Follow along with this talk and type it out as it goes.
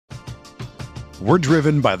We're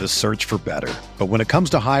driven by the search for better. But when it comes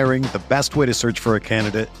to hiring, the best way to search for a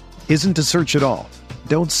candidate isn't to search at all.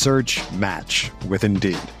 Don't search, match with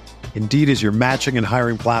Indeed. Indeed is your matching and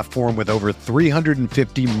hiring platform with over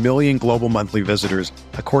 350 million global monthly visitors,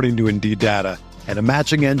 according to Indeed data, and a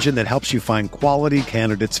matching engine that helps you find quality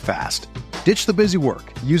candidates fast. Ditch the busy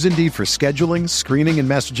work. Use Indeed for scheduling, screening, and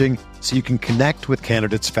messaging so you can connect with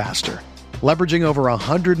candidates faster. Leveraging over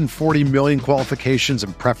 140 million qualifications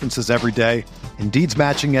and preferences every day, Indeed's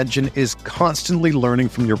matching engine is constantly learning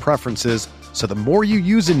from your preferences, so the more you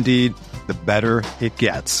use Indeed, the better it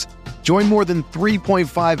gets. Join more than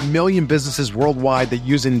 3.5 million businesses worldwide that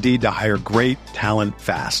use Indeed to hire great talent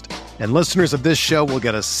fast. And listeners of this show will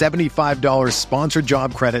get a $75 sponsored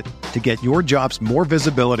job credit to get your jobs more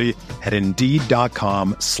visibility at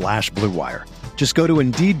Indeed.com/Blue Wire. Just go to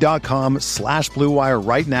Indeed.com/Blue Wire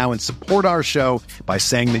right now and support our show by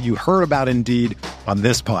saying that you heard about Indeed on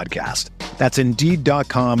this podcast. That's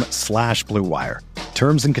Indeed.com/Blue Wire.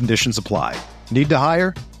 Terms and conditions apply. Need to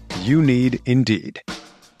hire? You need Indeed.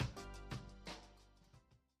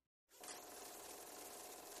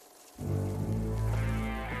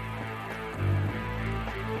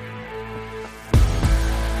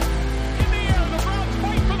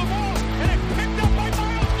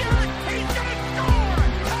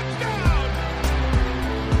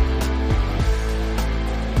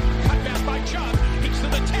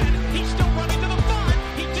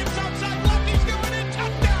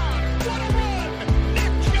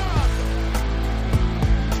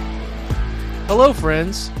 Hello,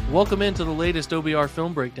 friends. Welcome into the latest OBR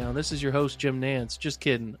Film Breakdown. This is your host, Jim Nance. Just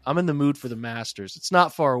kidding. I'm in the mood for the Masters. It's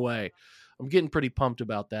not far away. I'm getting pretty pumped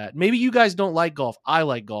about that. Maybe you guys don't like golf. I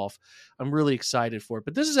like golf. I'm really excited for it.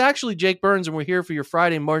 But this is actually Jake Burns, and we're here for your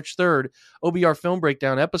Friday, March 3rd OBR Film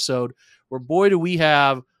Breakdown episode, where, boy, do we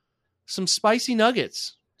have some spicy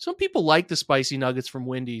nuggets. Some people like the spicy nuggets from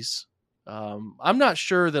Wendy's. I'm not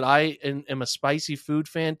sure that I am a spicy food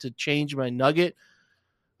fan to change my nugget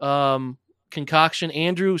concoction.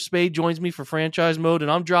 Andrew Spade joins me for franchise mode,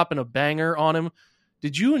 and I'm dropping a banger on him.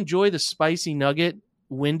 Did you enjoy the spicy nugget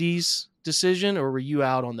Wendy's decision, or were you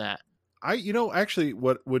out on that? Actually,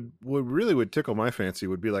 what would tickle my fancy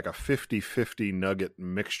would be like a 50-50 nugget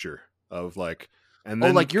mixture of like, and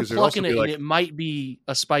then like you're plucking it, and it might be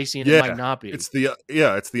a spicy, and it might not be. It's the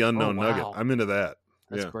unknown nugget. I'm into that.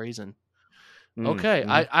 That's brazen. Okay,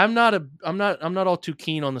 I'm not all too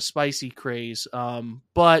keen on the spicy craze,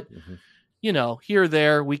 but. You know, here or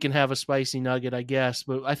there, we can have a spicy nugget, I guess.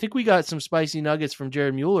 But I think we got some spicy nuggets from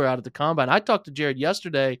Jared Mueller out at the Combine. I talked to Jared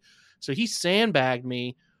yesterday, so he sandbagged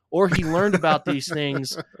me, or he learned about these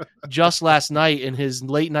things just last night in his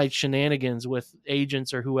late-night shenanigans with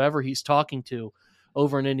agents or whoever he's talking to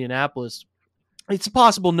over in Indianapolis. It's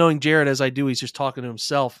possible, knowing Jared as I do, he's just talking to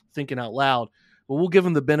himself, thinking out loud. But we'll give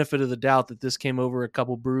him the benefit of the doubt that this came over a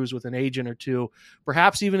couple brews with an agent or two,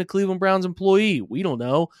 perhaps even a Cleveland Browns employee. We don't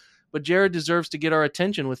know. But Jared deserves to get our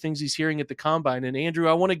attention with things he's hearing at the Combine. And Andrew,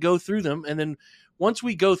 I want to go through them. And then once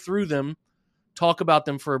we go through them, talk about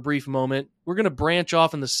them for a brief moment, we're going to branch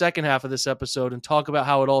off in the second half of this episode and talk about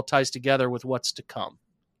how it all ties together with what's to come.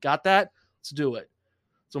 Got that? Let's do it.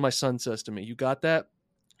 That's what my son says to me. You got that?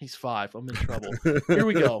 He's 5. I'm in trouble. Here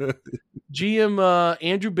we go. GM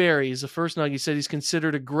Andrew Berry is the first nugget. He said he's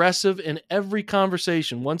considered aggressive in every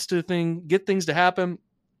conversation, wants to get things to happen,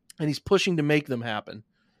 and he's pushing to make them happen.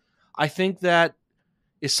 I think that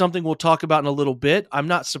is something we'll talk about in a little bit. I'm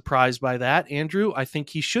not surprised by that, Andrew. I think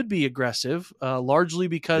he should be aggressive, largely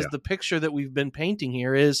because the picture that we've been painting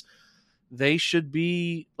here is they should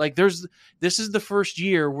be like, this is the first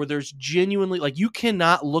year where there's genuinely, like, you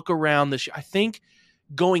cannot look around this. I think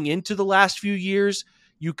going into the last few years,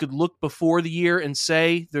 you could look before the year and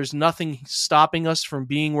say there's nothing stopping us from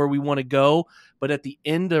being where we want to go. But at the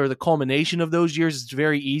end or the culmination of those years, it's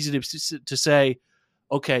very easy to say,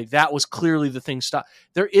 okay, that was clearly the thing.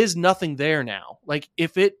 There is nothing there now. Like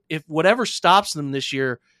if whatever stops them this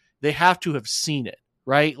year, they have to have seen it,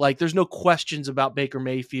 right? Like there's no questions about Baker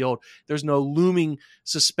Mayfield. There's no looming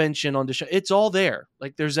suspension on Deshaun. It's all there.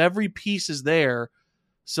 Like there's every piece is there.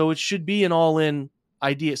 So it should be an all-in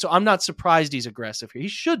idea. So I'm not surprised he's aggressive here. He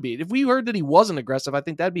should be. If we heard that he wasn't aggressive, I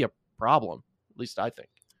think that'd be a problem. At least I think.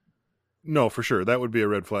 No, for sure. That would be a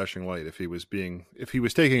red flashing light if he was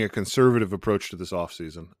taking a conservative approach to this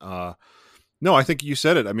offseason. No, I think you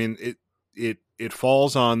said it. I mean, it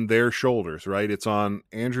falls on their shoulders, right? It's on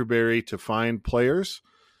Andrew Berry to find players,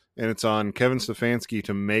 and it's on Kevin Stefanski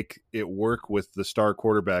to make it work with the star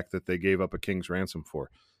quarterback that they gave up a king's ransom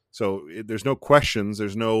for. So there's no questions.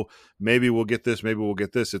 There's no, maybe we'll get this, maybe we'll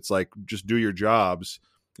get this. It's like, just do your jobs.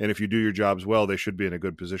 And if you do your jobs well, they should be in a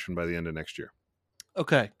good position by the end of next year.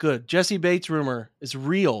 Okay, good. Jesse Bates rumor is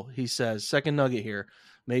real, he says. Second nugget here.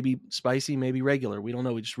 Maybe spicy, maybe regular. We don't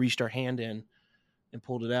know. We just reached our hand in and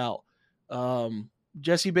pulled it out.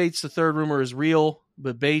 Jesse Bates, the third rumor, is real,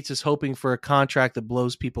 but Bates is hoping for a contract that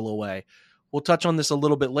blows people away. We'll touch on this a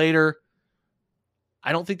little bit later.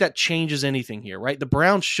 I don't think that changes anything here, right? The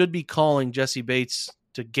Browns should be calling Jesse Bates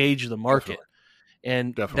to gauge the market.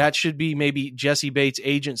 And that should be maybe Jesse Bates'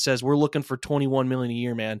 agent says, we're looking for $21 million a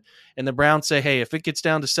year, man. And the Browns say, hey, if it gets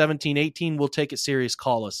down to 17, 18, we'll take it serious.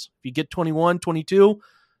 Call us. If you get 21, 22,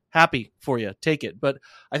 happy for you. Take it. But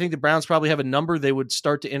I think the Browns probably have a number. They would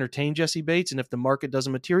start to entertain Jesse Bates. And if the market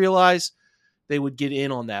doesn't materialize, they would get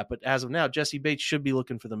in on that. But as of now, Jesse Bates should be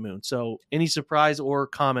looking for the moon. So any surprise or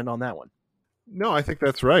comment on that one? No, I think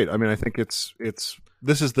that's right. I mean, I think this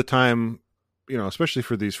is the time, especially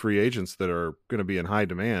for these free agents that are going to be in high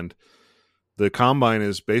demand. The combine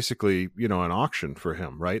is basically, an auction for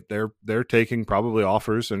him, right? They're taking probably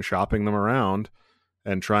offers and shopping them around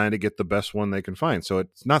and trying to get the best one they can find. So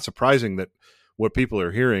it's not surprising that what people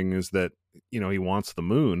are hearing is that, he wants the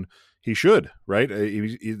moon. He should, right?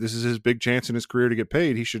 This is his big chance in his career to get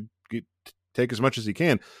paid. He should take as much as he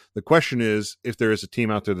can. The question is if there is a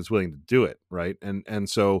team out there that's willing to do it, right? And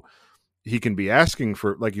so he can be asking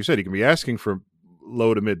for, like you said, he can be asking for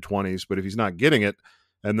low to mid 20s, but if he's not getting it,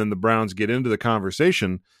 and then the Browns get into the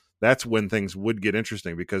conversation, that's when things would get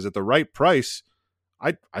interesting, because at the right price,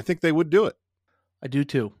 I think they would do it. I do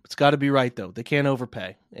too. It's got to be right though. They can't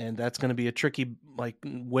overpay, and that's going to be a tricky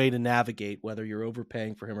way to navigate whether you're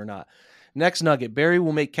overpaying for him or not. Next nugget: Barry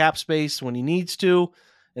will make cap space when he needs to,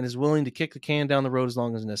 and is willing to kick the can down the road as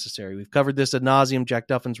long as necessary. We've covered this ad nauseum. Jack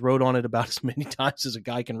Duffins wrote on it about as many times as a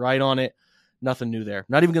guy can write on it. Nothing new there.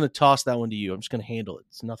 Not even going to toss that one to you. I'm just going to handle it.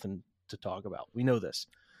 It's nothing to talk about. We know this.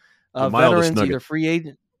 Veterans nugget. Either free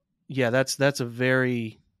agent. Yeah, that's a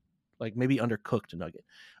very maybe undercooked nugget.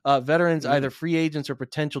 Veterans, either free agents or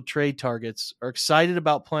potential trade targets, are excited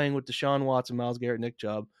about playing with Deshaun Watson, Myles Garrett, Nick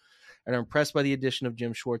Chubb, and are impressed by the addition of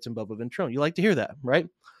Jim Schwartz and Bubba Ventrone. You like to hear that, right?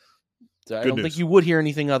 I don't think you would hear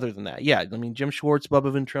anything other than that. Yeah, I mean, Jim Schwartz,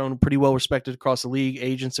 Bubba Ventrone, pretty well respected across the league.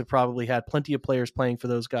 Agents have probably had plenty of players playing for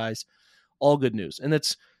those guys. All good news. And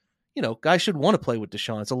it's, guys should want to play with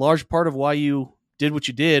Deshaun. It's a large part of why you did what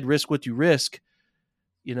you did, risk what you risk,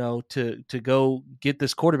 to go get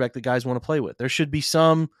this quarterback that guys want to play with. There should be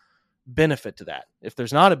some benefit to that. If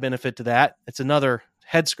there's not a benefit to that, it's another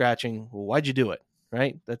head scratching. Well, why'd you do it?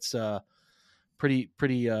 Right? That's pretty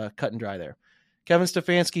cut and dry there. Kevin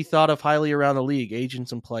Stefanski thought of highly around the league,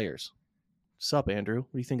 agents and players. What's up, Andrew?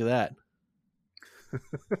 What do you think of that?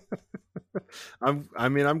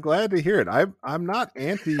 I'm glad to hear it. I'm not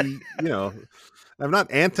anti, I'm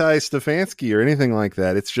not anti Stefanski or anything like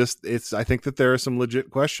that. I think that there are some legit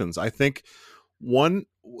questions. I think one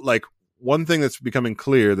thing that's becoming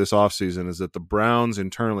clear this offseason is that the Browns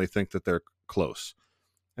internally think that they're close.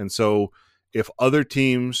 And so if other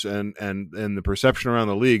teams and the perception around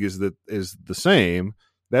the league is the same,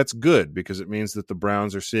 that's good, because it means that the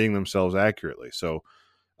Browns are seeing themselves accurately. So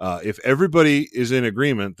if everybody is in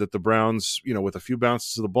agreement that the Browns, with a few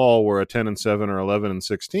bounces of the ball, were a 10-7 or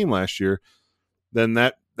 11-6 team last year, then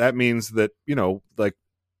that means that,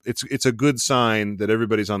 it's a good sign that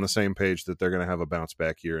everybody's on the same page that they're going to have a bounce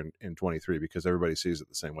back year in 23, because everybody sees it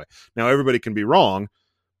the same way. Now, everybody can be wrong,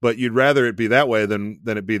 but you'd rather it be that way than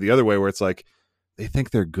it be the other way, where it's like they think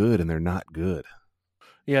they're good and they're not good.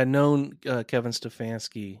 Yeah, known Kevin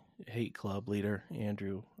Stefanski hate club leader,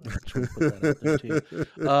 Andrew. Put that out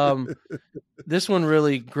there too. This one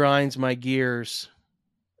really grinds my gears.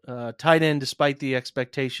 Tight end, despite the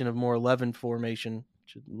expectation of more 11 formation,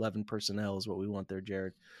 11 personnel is what we want there,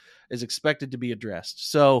 Jared, is expected to be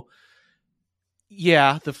addressed. So,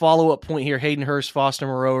 yeah, the follow-up point here, Hayden Hurst, Foster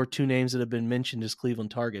Moreau are two names that have been mentioned as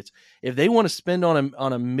Cleveland targets. If they want to spend on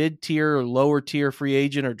a mid-tier or lower-tier free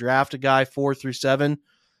agent or draft a guy 4 through 7,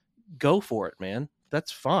 go for it, man.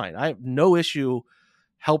 That's fine. I have no issue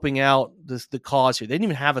helping out the cause here. They didn't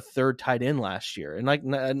even have a third tight end last year. And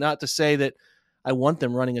not to say that I want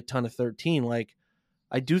them running a ton of 13.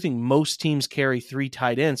 I do think most teams carry 3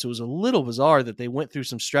 tight ends. So it was a little bizarre that they went through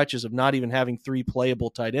some stretches of not even having 3 playable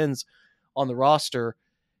tight ends on the roster.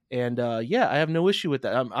 And I have no issue with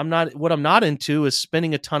that. I'm not into is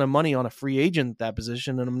spending a ton of money on a free agent at that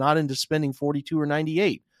position. And I'm not into spending 42 or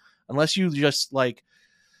 98 unless you just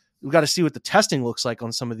we've got to see what the testing looks like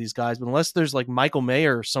on some of these guys. But unless there's Michael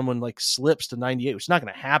Mayer or someone slips to 98, which is not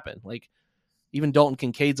going to happen. Even Dalton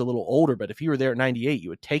Kincaid's a little older, but if he were there at 98, you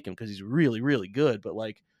would take him because he's really, really good. But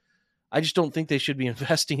I just don't think they should be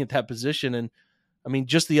investing at that position. And I mean,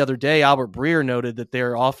 just the other day, Albert Breer noted that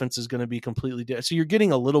their offense is going to be completely different. So you're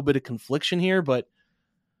getting a little bit of confliction here, but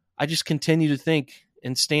I just continue to think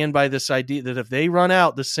and stand by this idea that if they run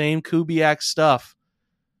out the same Kubiak stuff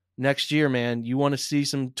next year, man, you want to see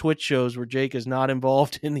some Twitch shows where Jake is not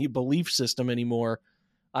involved in the belief system anymore.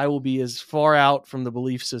 I will be as far out from the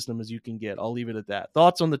belief system as you can get. I'll leave it at that.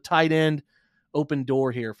 Thoughts on the tight end open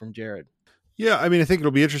door here from Jared? Yeah, I mean, I think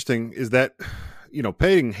it'll be interesting is that,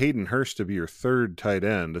 paying Hayden Hurst to be your third tight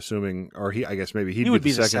end, assuming, or I guess maybe he would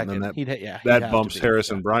be the second, and that bumps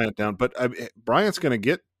Harrison Bryant down. But Bryant's going to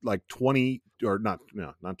get like 20 or not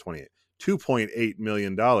 28, $2.8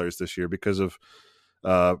 million this year because of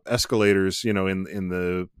escalators, in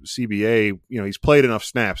the CBA. He's played enough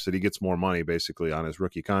snaps that he gets more money basically on his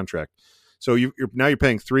rookie contract. So you're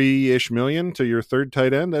paying $3-ish million to your third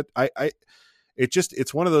tight end. That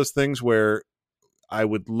it's one of those things where I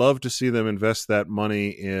would love to see them invest that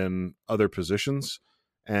money in other positions.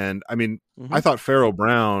 And I mean, I thought Pharaoh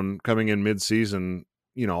Brown coming in mid-season,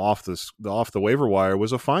 off the waiver wire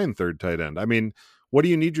was a fine third tight end. I mean, what do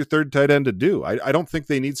you need your third tight end to do? I don't think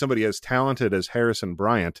they need somebody as talented as Harrison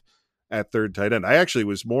Bryant at third tight end. I actually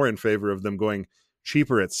was more in favor of them going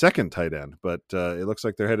cheaper at second tight end, but it looks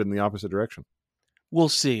like they're headed in the opposite direction. We'll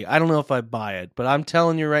see. I don't know if I buy it, but I'm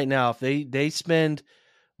telling you right now, if they spend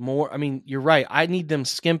more, I mean, you're right. I need them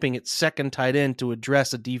skimping at second tight end to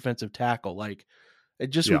address a defensive tackle. Like, it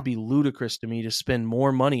just would be ludicrous to me to spend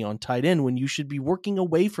more money on tight end when you should be working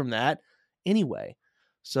away from that anyway.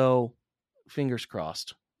 So, fingers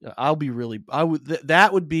crossed. That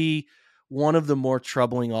would be one of the more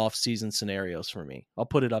troubling off-season scenarios for me. I'll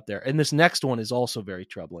put it up there. And this next one is also very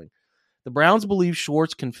troubling. The Browns believe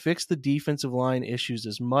Schwartz can fix the defensive line issues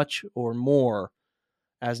as much or more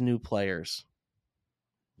as new players.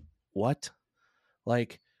 What?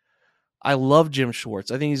 Like, I love Jim Schwartz.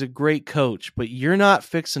 I think he's a great coach, but you're not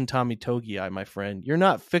fixing Tommy Togiai, my friend. You're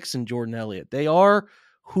not fixing Jordan Elliott. They are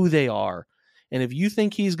who they are. And if you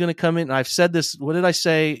think he's going to come in, and I've said this, what did I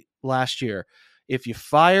say last year? If you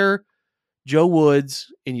fire Joe Woods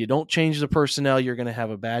and you don't change the personnel, you're going to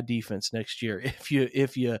have a bad defense next year.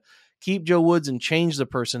 If you keep Joe Woods and change the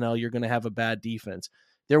personnel, you're going to have a bad defense.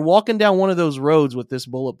 They're walking down one of those roads with this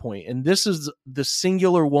bullet point, and this is the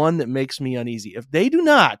singular one that makes me uneasy. If they do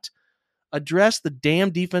not address the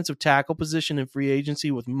damn defensive tackle position in free agency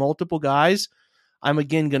with multiple guys, I'm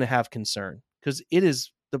again going to have concern because it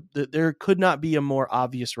is there could not be a more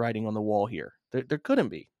obvious writing on the wall here. There couldn't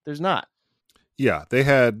be. There's not. Yeah, they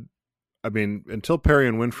had. I mean, until Perry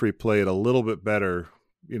and Winfrey played a little bit better,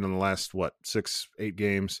 in the last 6-8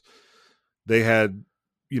 games, they had.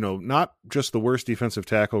 Not just the worst defensive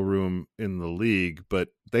tackle room in the league, but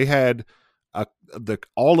they had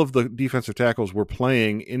all of the defensive tackles were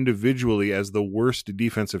playing individually as the worst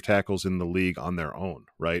defensive tackles in the league on their own,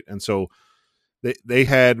 right? And so they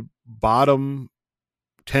had bottom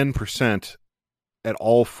 10% at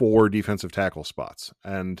all 4 defensive tackle spots,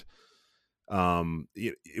 and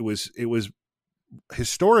it was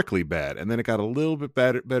historically bad, and then it got a little bit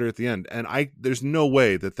better at the end. And there's no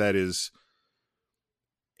way that is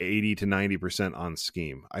 80 to 90% on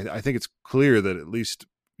scheme. I think it's clear that at least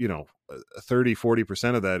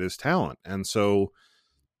 30-40% of that is talent, and so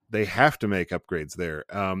they have to make upgrades there.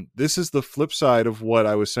 This is the flip side of what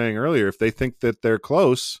I was saying earlier. If they think that they're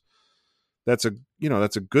close, that's a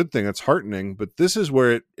good thing. That's heartening. But this is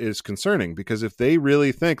where it is concerning, because if they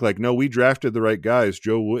really think like, no, we drafted the right guys,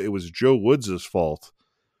 it was Joe Woods' fault.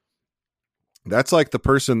 That's like the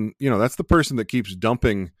person, that's the person that keeps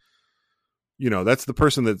dumping. That's the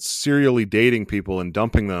person that's serially dating people and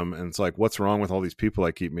dumping them. And it's like, what's wrong with all these people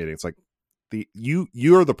I keep meeting? It's like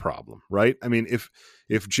you're the problem, right? I mean,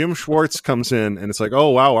 if Jim Schwartz comes in and it's like, oh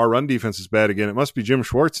wow, our run defense is bad again, it must be Jim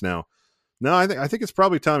Schwartz now. No, I think it's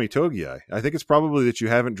probably Tommy Togiai. I think it's probably that you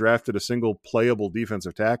haven't drafted a single playable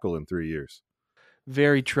defensive tackle in 3 years.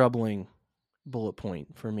 Very troubling bullet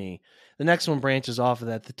point for me. The next one branches off of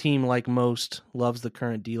that. The team, like most, loves the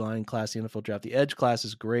current D-line class, the NFL draft. The edge class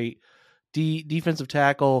is great. Defensive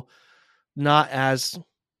tackle, not as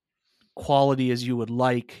quality as you would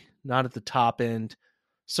like, not at the top end.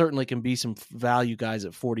 Certainly can be some value guys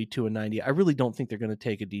at 42 and 90. I really don't think they're going to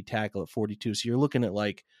take a D tackle at 42. So you're looking at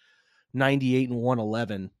like 98 and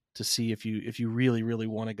 111 to see if you really, really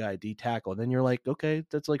want a guy D tackle. Then you're like, okay,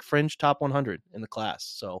 that's like fringe top 100 in the class.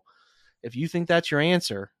 So if you think that's your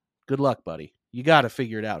answer, good luck, buddy. You got to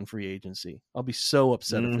figure it out in free agency. I'll be so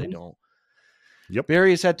upset if they don't. Yep.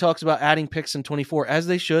 Various head talks about adding picks in 24, as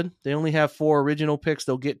they should. They only have 4 original picks.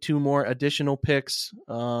 They'll get 2 more additional picks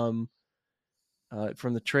from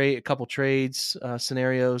the trade, a couple trades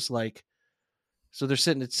scenarios. So they're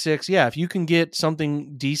sitting at 6. Yeah, if you can get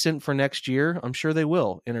something decent for next year, I'm sure they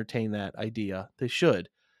will entertain that idea. They should.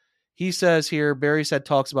 He says here, Barry said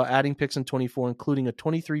talks about adding picks in 24, including a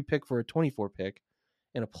 23 pick for a 24 pick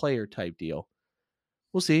and a player type deal.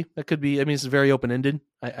 We'll see. That could be, I mean, it's very open-ended.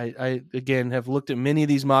 I again, have looked at many of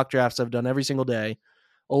these mock drafts I've done every single day,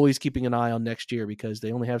 always keeping an eye on next year because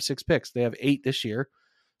they only have 6 picks. They have 8 this year.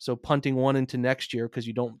 So punting one into next year because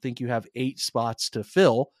you don't think you have 8 spots to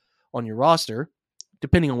fill on your roster,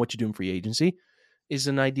 depending on what you do in free agency, is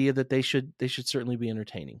an idea that they should certainly be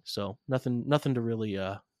entertaining. So nothing to really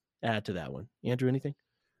add to that one. Andrew, anything?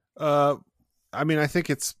 I mean, I think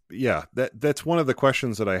that's one of the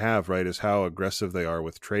questions that I have, right, is how aggressive they are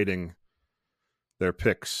with trading their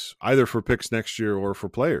picks, either for picks next year or for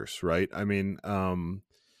players, right? I mean, they're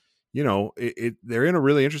in a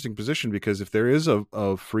really interesting position because if there is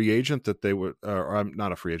a free agent that they would, or I'm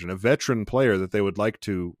not a free agent, a veteran player that they would like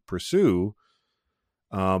to pursue,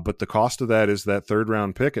 but the cost of that is that 3rd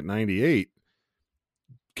round pick at 98.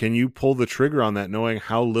 Can you pull the trigger on that knowing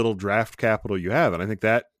how little draft capital you have? And I think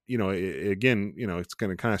that, it's going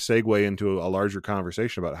to kind of segue into a larger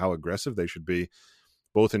conversation about how aggressive they should be,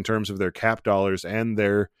 both in terms of their cap dollars and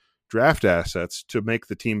their draft assets to make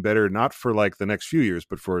the team better, not for like the next few years,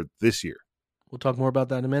 but for this year. We'll talk more about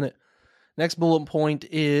that in a minute. Next bullet point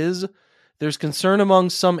is there's concern among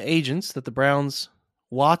some agents that the Browns'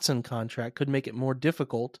 Watson contract could make it more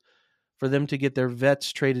difficult for them to get their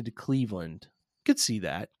vets traded to Cleveland. Could see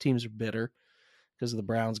that. Teams are bitter because of the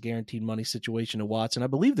Browns' guaranteed money situation to Watson. I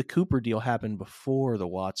believe the Cooper deal happened before the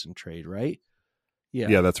Watson trade, right?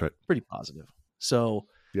 Yeah, that's right. Pretty positive. So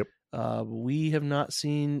yep. We have not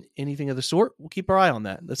seen anything of the sort. We'll keep our eye on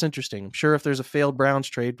that. That's interesting. I'm sure if there's a failed Browns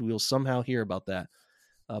trade, we'll somehow hear about that.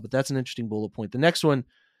 But that's an interesting bullet point. The next one,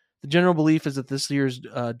 the general belief is that this year's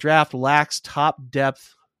draft lacks top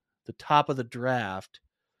depth. The top of the draft,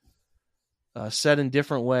 said in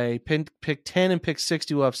different way, pick 10 and pick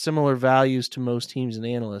 60 will have similar values to most teams and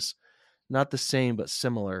analysts. Not the same, but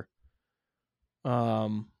similar. I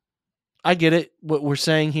get it. What we're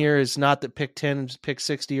saying here is not that pick 10 and pick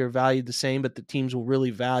 60 are valued the same, but the teams will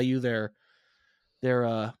really value their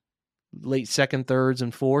late second, thirds,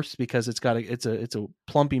 and fourths because it's a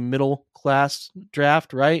plumpy middle class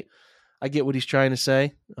draft, right? I get what he's trying to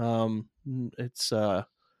say. It's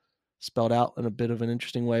spelled out in a bit of an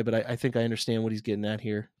interesting way, but I think I understand what he's getting at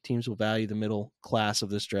here. Teams will value the middle class of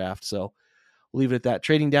this draft, so we'll leave it at that.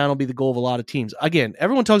 Trading down will be the goal of a lot of teams. Again,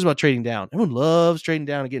 everyone talks about trading down. Everyone loves trading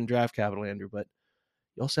down and getting draft capital, Andrew, but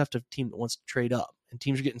you also have to have a team that wants to trade up, and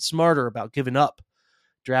teams are getting smarter about giving up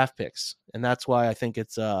draft picks, and that's why I think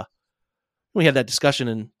it's we had that discussion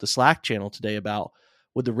in the Slack channel today about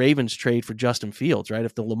would the Ravens trade for Justin Fields, right?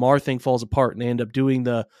 If the Lamar thing falls apart and they end up doing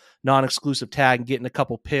the non-exclusive tag and getting a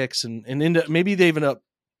couple picks and end up, maybe they even up,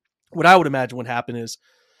 what I would imagine would happen is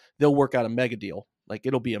they'll work out a mega deal. Like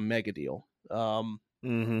it'll be a mega deal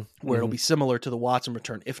where it'll be similar to the Watson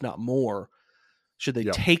return, if not more. Should they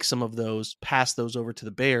take some of those, pass those over to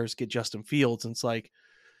the Bears, get Justin Fields? And it's like,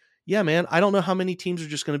 yeah, man, I don't know how many teams are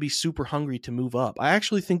just going to be super hungry to move up. I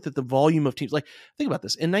actually think that the volume of teams, like, think about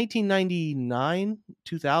this. In 1999,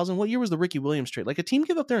 2000, what year was the Ricky Williams trade? Like, a team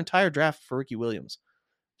gave up their entire draft for Ricky Williams.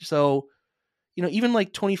 So, even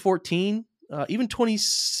like 2014, even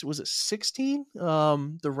 2016,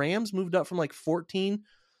 the Rams moved up from like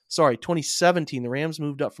 2017, the Rams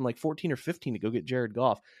moved up from like 14 or 15 to go get Jared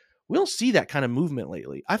Goff. We don't see that kind of movement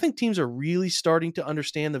lately. I think teams are really starting to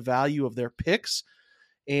understand the value of their picks.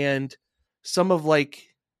 And some of like,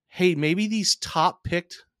 hey, maybe these top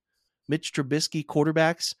picked Mitch Trubisky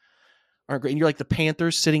quarterbacks aren't great. And you're like the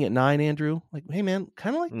Panthers sitting at 9, Andrew. Like, hey, man,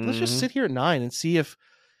 kind of like, let's just sit here at 9 and see if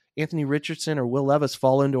Anthony Richardson or Will Levis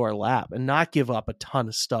fall into our lap and not give up a ton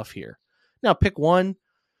of stuff here. Now, pick 1,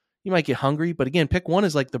 you might get hungry. But again, pick 1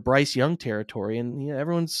 is like the Bryce Young territory. And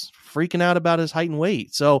everyone's freaking out about his height and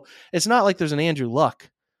weight. So it's not like there's an Andrew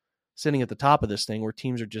Luck sitting at the top of this thing where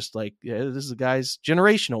teams are just like, yeah, this is a guy's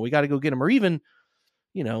generational. We got to go get him. Or even,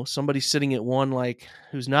 somebody sitting at 1, like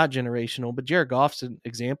who's not generational, but Jared Goff's an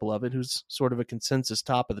example of it, who's sort of a consensus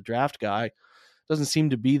top of the draft guy. Doesn't seem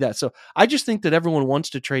to be that. So I just think that everyone wants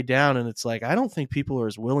to trade down. And it's like, I don't think people are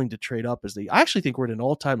as willing to trade up as I actually think we're at an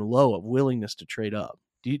all-time low of willingness to trade up.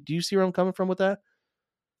 Do you see where I'm coming from with that?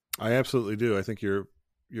 I absolutely do. I think you're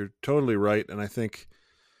totally right. And I think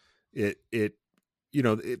this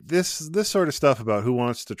sort of stuff about who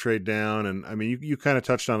wants to trade down, and I mean, you kind of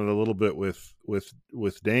touched on it a little bit with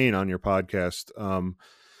Dane on your podcast,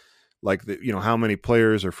 like how many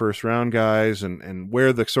players are first round guys, and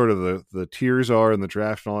where the sort of the tiers are in the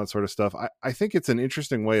draft and all that sort of stuff. I think it's an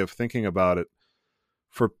interesting way of thinking about it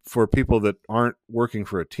for people that aren't working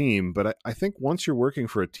for a team. But I think once you're working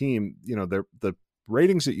for a team, the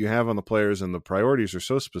ratings that you have on the players and the priorities are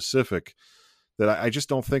so specific that I just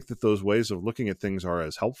don't think that those ways of looking at things are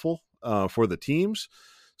as helpful for the teams.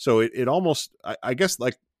 So it almost, I guess,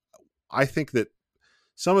 like, I think that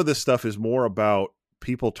some of this stuff is more about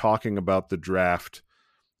people talking about the draft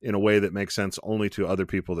in a way that makes sense only to other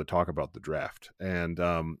people that talk about the draft. And,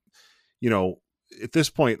 at this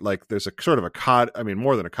point, like, there's a sort of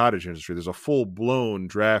more than a cottage industry, there's a full blown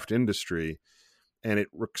draft industry. And it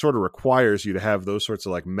sort of requires you to have those sorts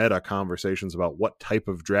of like meta conversations about what type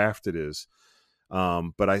of draft it is.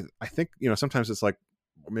 But I think, sometimes it's like,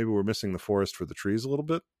 maybe we're missing the forest for the trees a little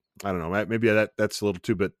bit. I don't know. Maybe that's a little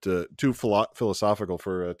too philosophical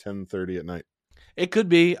for 10:30 at night. It could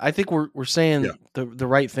be. I think we're saying the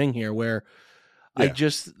right thing here, where I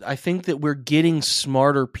think that we're getting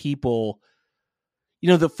smarter people.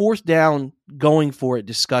 The fourth down going for it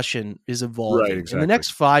discussion is evolving. Right, exactly. In the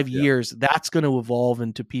next 5 years, that's going to evolve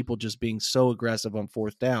into people just being so aggressive on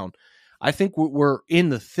fourth down. I think we're in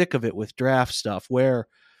the thick of it with draft stuff, where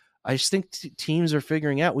I just think teams are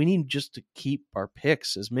figuring out we need just to keep our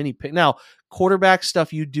picks, as many picks. Now, quarterback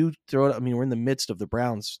stuff, you do throw it. I mean, we're in the midst of the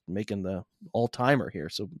Browns making the all-timer here,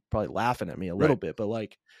 so probably laughing at me a little bit, but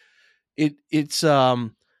like it's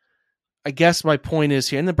I guess my point is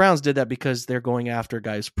here, and the Browns did that because they're going after a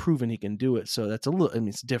guy who's proven he can do it. So that's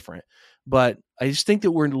it's different, but I just think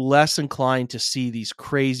that we're less inclined to see these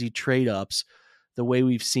crazy trade ups the way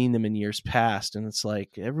we've seen them in years past. And it's like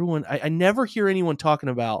everyone, I never hear anyone talking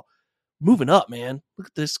about moving up, man. Look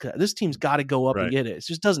at this guy. This team's got to go up and get it. It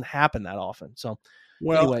just doesn't happen that often. So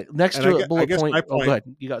anyway, next bullet point. Oh, go ahead.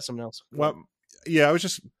 You got something else? Well, yeah, I was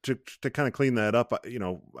just to kind of clean that up,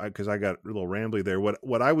 because I got a little rambly there.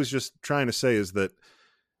 What I was just trying to say is that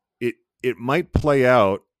it might play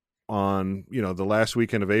out on, the last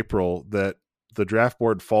weekend of April that the draft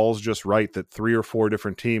board falls just right, that 3 or 4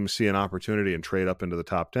 different teams see an opportunity and trade up into the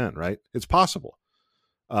top 10, right? It's possible.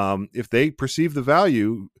 If they perceive the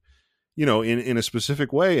value, in a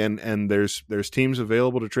specific way, and there's teams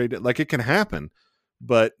available to trade it, like, it can happen.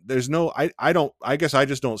 But there's no, I guess I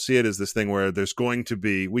just don't see it as this thing where there's going to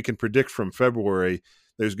be, we can predict from February,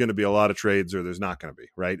 there's going to be a lot of trades or there's not going to be,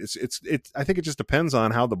 right? I think it just depends on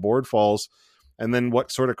how the board falls and then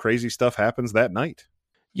what sort of crazy stuff happens that night.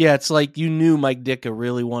 Yeah, it's like you knew Mike Ditka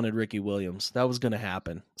really wanted Ricky Williams. That was going to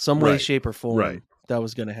happen. Some way, shape, or form, that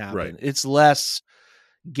was going to happen. Right. It's less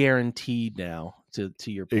guaranteed now, to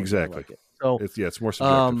your point. Exactly. Like it. So it's more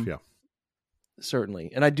subjective,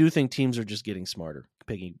 certainly. And I do think teams are just getting smarter,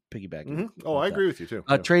 piggybacking. Mm-hmm. Oh, I agree with you too.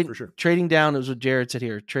 For sure. Trading down is what Jared said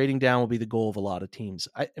here. Trading down will be the goal of a lot of teams.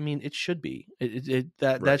 I mean, it should be.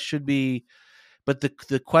 That should be. But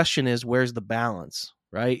the question is, where's the balance,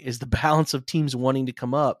 right? Is the balance of teams wanting to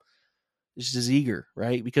come up just as eager,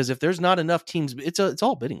 right? Because if there's not enough teams, it's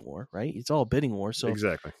all bidding war, right? It's all bidding war. So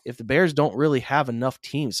exactly. If the Bears don't really have enough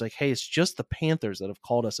teams, like, hey, it's just the Panthers that have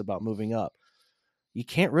called us about moving up. You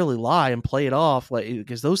can't really lie and play it off, like,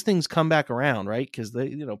 because those things come back around, right? Because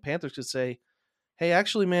Panthers could say, "Hey,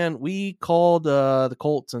 actually, man, we called the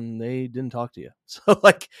Colts and they didn't talk to you." So,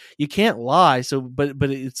 like, you can't lie. So, but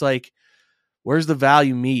it's like, where's the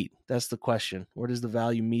value meet? That's the question. Where does the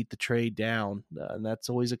value meet the trade down? And that's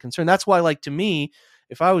always a concern. That's why, like, to me,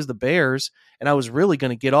 if I was the Bears and I was really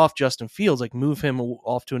going to get off Justin Fields, like move him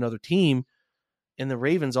off to another team, and the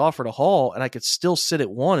Ravens offered a haul, and I could still sit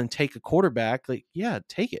at 1 and take a quarterback, like, yeah,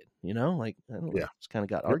 take it, like, I don't know, just kind of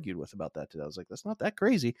got argued with about that today. I was like, that's not that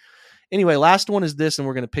crazy. Anyway, last one is this, and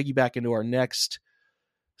we're going to piggyback into our next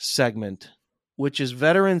segment, which is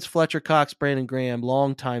veterans Fletcher Cox, Brandon Graham,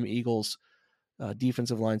 longtime Eagles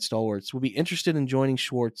defensive line stalwarts, will be interested in joining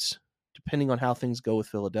Schwartz, depending on how things go with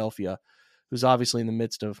Philadelphia, who's obviously in the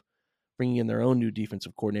midst of bringing in their own new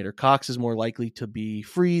defensive coordinator. Cox is more likely to be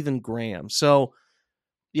free than Graham. So,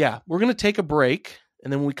 yeah, we're going to take a break,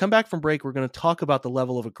 and then when we come back from break, we're going to talk about the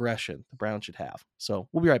level of aggression the Browns should have. So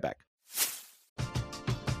we'll be right back.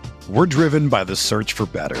 We're driven by the search for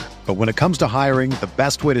better. But when it comes to hiring, the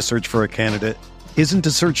best way to search for a candidate isn't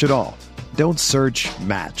to search at all. Don't search,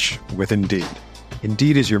 match with Indeed.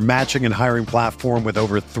 Indeed is your matching and hiring platform with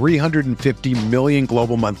over 350 million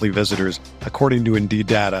global monthly visitors, according to Indeed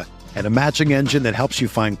data, and a matching engine that helps you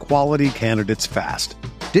find quality candidates fast.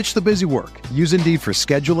 Ditch the busy work. Use Indeed for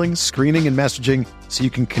scheduling, screening, and messaging so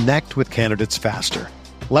you can connect with candidates faster.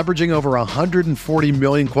 Leveraging over 140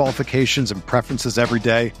 million qualifications and preferences every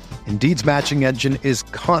day, Indeed's matching engine is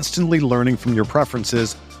constantly learning from your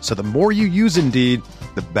preferences, so the more you use Indeed,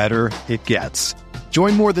 the better it gets.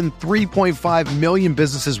 Join more than 3.5 million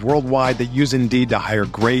businesses worldwide that use Indeed to hire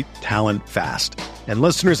great talent fast. And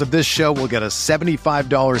listeners of this show will get a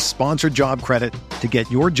 $75 sponsored job credit to get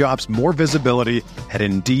your jobs more visibility at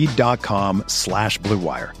Indeed.com/Blue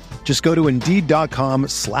Wire. Just go to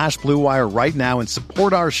Indeed.com/Blue Wire right now and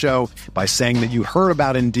support our show by saying that you heard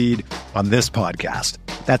about Indeed on this podcast.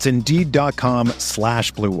 That's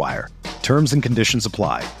Indeed.com/Blue Wire. Terms and conditions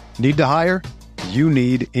apply. Need to hire? You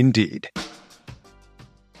need Indeed.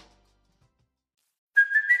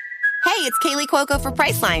 Hey, it's Kaylee Cuoco for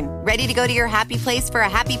Priceline. Ready to go to your happy place for a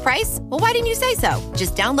happy price? Well, why didn't you say so?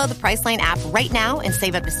 Just download the Priceline app right now and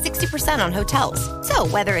save up to 60% on hotels. So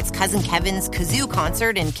whether it's Cousin Kevin's Kazoo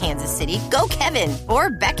Concert in Kansas City, go Kevin,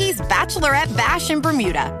 or Becky's Bachelorette Bash in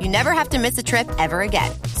Bermuda, you never have to miss a trip ever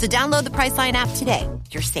again. So download the Priceline app today.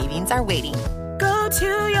 Your savings are waiting. Go to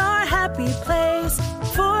your happy place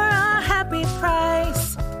for a happy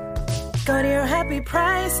price. Go to your happy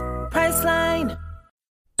price, Priceline.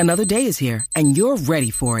 Another day is here, and you're ready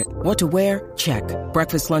for it. What to wear? Check.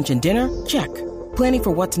 Breakfast, lunch, and dinner? Check. Planning for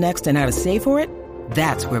what's next and how to save for it?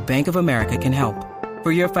 That's where Bank of America can help.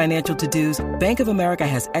 For your financial to-dos, Bank of America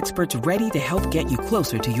has experts ready to help get you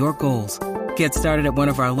closer to your goals. Get started at one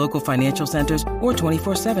of our local financial centers or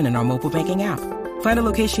 24/7 in our mobile banking app. Find a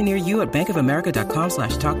location near you at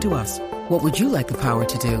bankofamerica.com/talktous. What would you like the power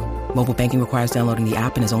to do? Mobile banking requires downloading the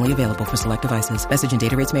app and is only available for select devices. Message and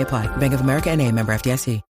data rates may apply. Bank of America NA, member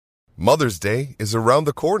FDIC. Mother's Day is around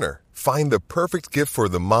the corner. Find the perfect gift for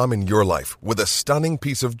the mom in your life with a stunning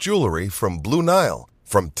piece of jewelry from Blue Nile.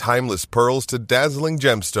 From timeless pearls to dazzling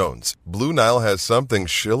gemstones, Blue Nile has something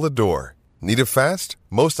she'll adore. Need it fast?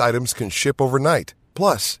 Most items can ship overnight.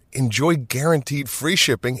 Plus, enjoy guaranteed free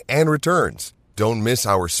shipping and returns. Don't miss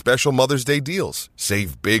our special Mother's Day deals.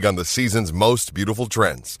 Save big on the season's most beautiful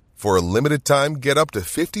trends. For a limited time, get up to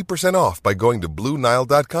 50% off by going to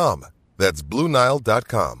BlueNile.com. That's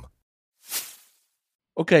BlueNile.com.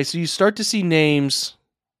 Okay, so you start to see names.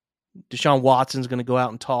 Deshaun Watson's going to go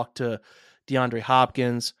out and talk to DeAndre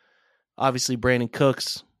Hopkins. Obviously, Brandon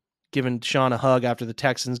Cooks giving Deshaun a hug after the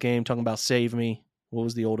Texans game, talking about save me. What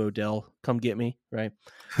was the old Odell? Come get me, right?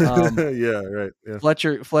 Yeah, right. Yeah.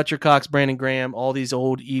 Fletcher Cox, Brandon Graham, all these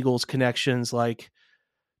old Eagles connections, like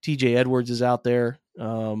TJ Edwards is out there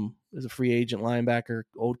as a free agent linebacker,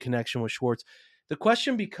 old connection with Schwartz. The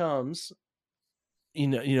question becomes, you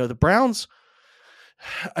know, the Browns,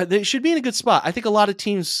 they should be in a good spot. I think a lot of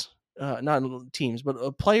teams, not teams,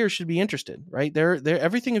 but players should be interested, right? They're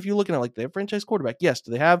everything. If you're looking at like their franchise quarterback, yes. Do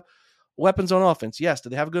they have weapons on offense? Yes. Do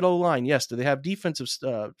they have a good O-line? Yes. Do they have defensive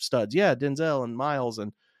studs? Yeah. Denzel and Miles,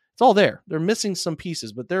 and it's all there. They're missing some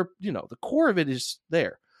pieces, but they're, the core of it is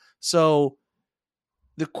there. So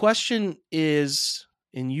the question is,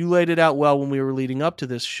 and you laid it out well when we were leading up to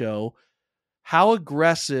this show, how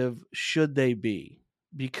aggressive should they be?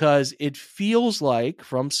 Because it feels like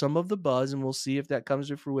from some of the buzz, and we'll see if that comes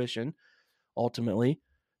to fruition ultimately,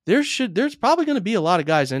 there's probably going to be a lot of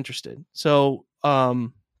guys interested. So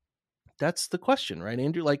that's the question, right,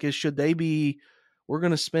 Andrew? Like, should they be, we're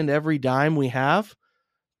going to spend every dime we have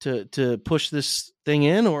to push this thing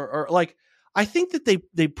in, or like, I think that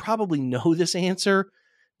they probably know this answer.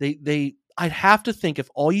 I'd have to think, if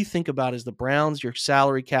all you think about is the Browns, your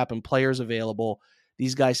salary cap and players available,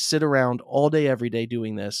 these guys sit around all day, every day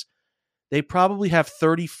doing this. They probably have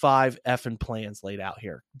 35 effing plans laid out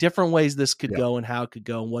here. Different ways this could go and how it could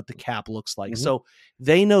go and what the cap looks like. Mm-hmm. So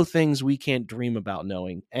they know things we can't dream about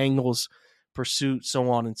knowing, angles, pursuit, so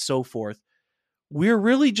on and so forth. We're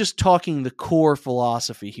really just talking the core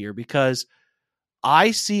philosophy here, because I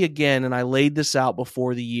see, again, and I laid this out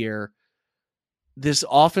before the year, this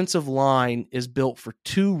offensive line is built for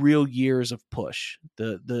 2 real years of push.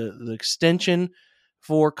 The extension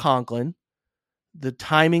for Conklin, the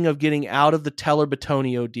timing of getting out of the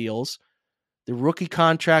Teller-Batonio deals, the rookie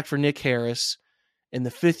contract for Nick Harris, and the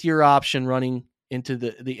 5th-year option running into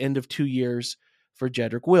the end of 2 years for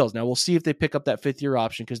Jedrick Wills. Now, we'll see if they pick up that 5th-year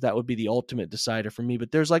option, because that would be the ultimate decider for me.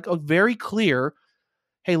 But there's like a very clear,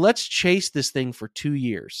 hey, let's chase this thing for 2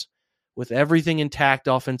 years. With everything intact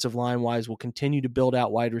offensive line-wise, we'll continue to build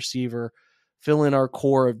out wide receiver, fill in our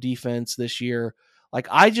core of defense this year. Like,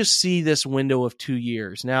 I just see this window of 2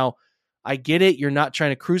 years. Now, I get it. You're not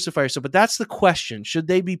trying to crucify yourself, but that's the question. Should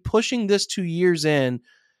they be pushing this 2 years in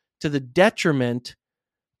to the detriment,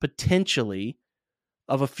 potentially,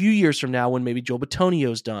 of a few years from now when maybe Joe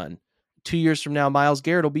Batonio's done? 2 years from now, Myles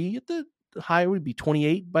Garrett will be at the high, would be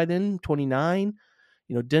 28 by then, 29.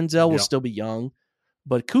 Denzel will still be young,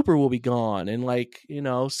 but Cooper will be gone. And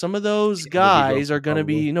some of those guys are going to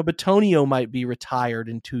be, Batonio might be retired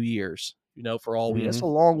in 2 years, for all we, that's a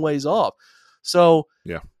long ways off. So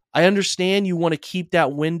I understand you want to keep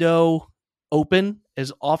that window open.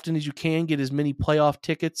 as often as you can, get as many playoff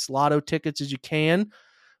tickets, lotto tickets as you can.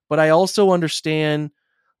 But I also understand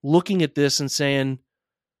looking at this and saying,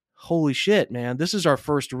 holy shit, man, this is our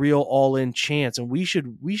first real all-in chance, and we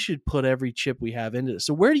should put every chip we have into this.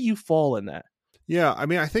 So where do you fall in that? Yeah, I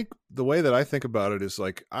mean, I think the way that I think about it is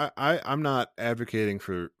like I'm not advocating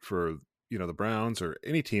for the Browns or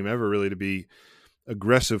any team ever really to be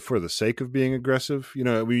aggressive for the sake of being aggressive.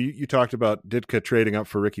 You talked about Ditka trading up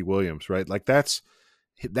for Ricky Williams, right? Like that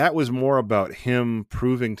was more about him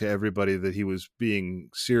proving to everybody that he was being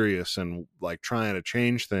serious and like trying to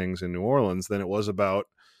change things in New Orleans than it was about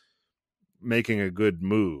making a good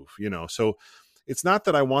move, So it's not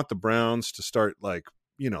that I want the Browns to start like,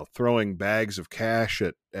 throwing bags of cash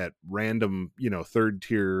at random, third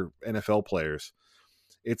tier NFL players.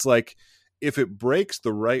 It's like, if it breaks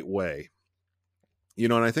the right way,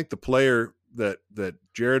 and I think the player that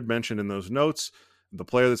Jared mentioned in those notes, the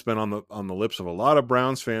player that's been on the lips of a lot of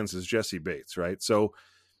Browns fans is Jessie Bates, right? So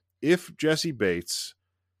if Jessie Bates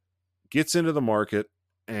gets into the market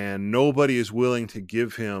and nobody is willing to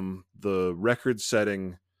give him the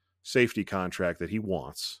record-setting safety contract that he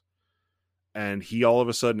wants, and he all of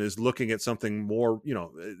a sudden is looking at something more,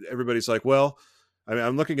 everybody's like, well, I mean,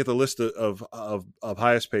 I'm looking at the list of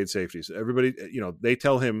highest paid safeties. Everybody, they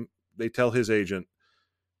tell his agent,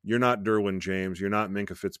 you're not Derwin James, you're not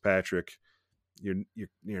Minkah Fitzpatrick, you're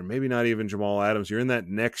maybe not even Jamal Adams. You're in that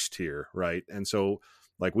next tier, right? And so,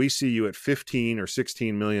 like, we see you at $15 or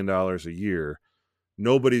 $16 million a year.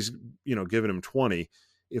 Nobody's, giving him 20.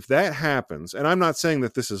 If that happens, and I'm not saying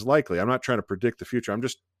that this is likely, I'm not trying to predict the future. I'm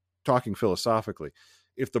just talking philosophically.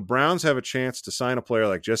 If the Browns have a chance to sign a player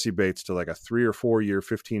like Jessie Bates to like a 3 or 4 year,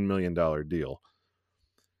 $15 million deal,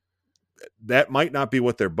 that might not be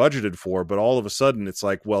what they're budgeted for, but all of a sudden it's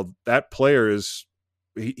like, well, that player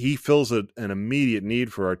he fills an immediate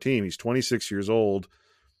need for our team. He's 26 years old.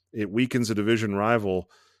 It weakens a division rival.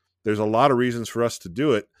 There's a lot of reasons for us to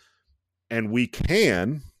do it. And we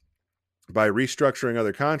can, by restructuring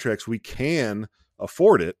other contracts, we can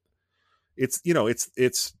afford it.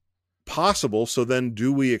 It's possible. So then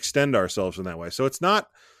do we extend ourselves in that way? So it's not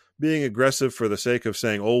being aggressive for the sake of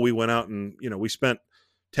saying, oh, we went out and, we spent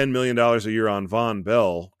 $10 million a year on Von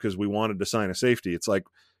Bell because we wanted to sign a safety. It's like,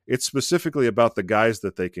 it's specifically about the guys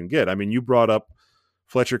that they can get. I mean, you brought up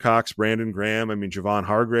Fletcher Cox, Brandon Graham. I mean, Javon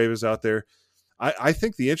Hargrave is out there. I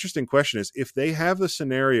think the interesting question is if they have the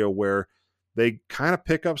scenario where they kind of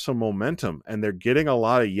pick up some momentum and they're getting a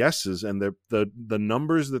lot of yeses and the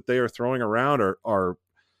numbers that they are throwing around are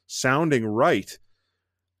sounding right.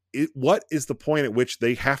 What is the point at which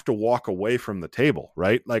they have to walk away from the table,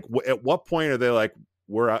 right? Like, at what point are they like,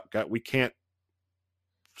 we can't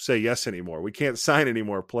say yes anymore. We can't sign any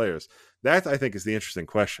more players. That, I think, is the interesting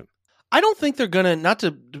question. I don't think they're going to, not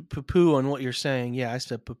to poo-poo on what you're saying. Yeah, I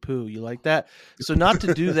said poo-poo. You like that? So not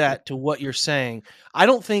to do that to what you're saying. I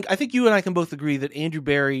think you and I can both agree that Andrew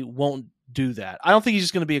Berry won't do that. I don't think he's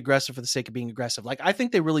just going to be aggressive for the sake of being aggressive. Like, I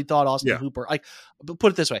think they really thought Austin Hooper, like,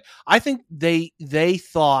 put it this way. I think they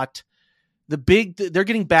thought they're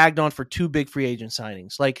getting bagged on for 2 big free agent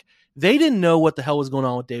signings. Like, they didn't know what the hell was going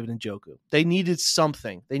on with David Njoku. They needed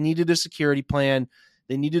something. They needed a security plan.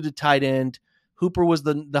 They needed a tight end. Hooper was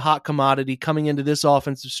the hot commodity coming into this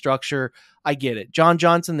offensive structure. I get it. John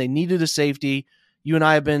Johnson, they needed a safety. You and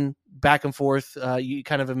I have been back and forth. You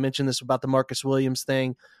kind of have mentioned this about the Marcus Williams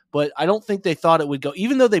thing, but I don't think they thought it would go,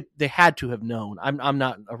 even though they had to have known. I'm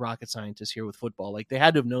not a rocket scientist here with football. Like, they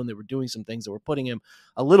had to have known they were doing some things that were putting him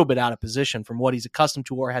a little bit out of position from what he's accustomed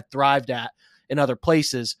to or had thrived at in other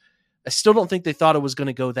places. I still don't think they thought it was going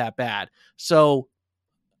to go that bad. So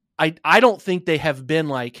I don't think they have been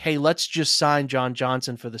like, hey, let's just sign John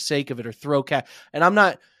Johnson for the sake of it or throw cash. And I'm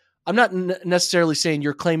not necessarily saying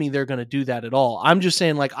you're claiming they're going to do that at all. I'm just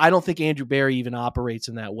saying, like, I don't think Andrew Berry even operates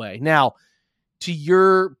in that way. Now, to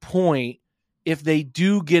your point, if they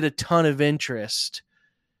do get a ton of interest,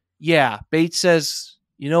 yeah, Bates says,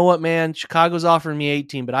 you know what, man, Chicago's offering me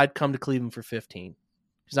 18, but I'd come to Cleveland for 15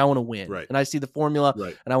 because I want to win. Right. And I see the formula,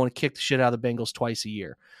 right, and I want to kick the shit out of the Bengals twice a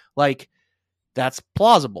year. Like, that's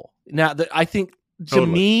plausible. Now, I think, to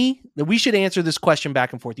me, that we should answer this question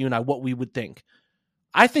back and forth, you and I, what we would think.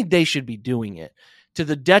 I think they should be doing it to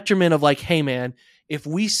the detriment of, like, hey, man, if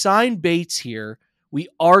we sign Bates here, we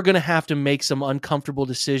are going to have to make some uncomfortable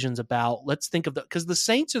decisions about, let's think of because the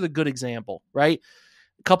Saints are the good example, right?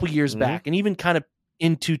 A couple years back, and even kind of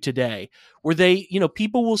into today, where they,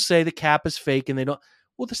 people will say the cap is fake and they don't.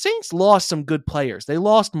 Well, the Saints lost some good players. They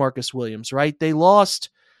lost Marcus Williams, right? They lost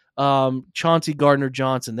Chauncey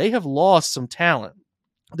Gardner-Johnson. They have lost some talent.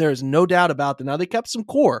 There is no doubt about that. Now, they kept some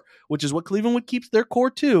core, which is what Cleveland would keep their core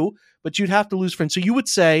too, but you'd have to lose friends. So you would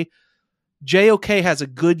say JOK has a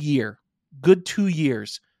good year, good 2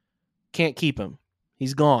 years. Can't keep him.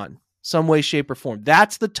 He's gone. Some way, shape, or form.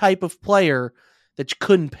 That's the type of player that you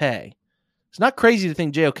couldn't pay. It's not crazy to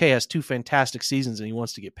think JOK has 2 fantastic seasons and he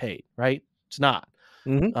wants to get paid, right? It's not.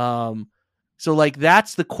 Mm-hmm. So like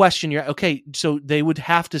that's the question. Okay, so they would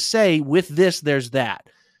have to say with this, there's that.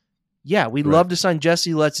 Yeah, we'd love to sign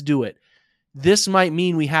Jesse. Let's do it. This might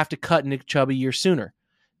mean we have to cut Nick Chubb a year sooner.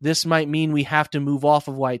 This might mean we have to move off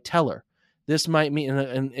of Wyatt Teller. This might mean,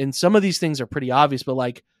 and some of these things are pretty obvious, but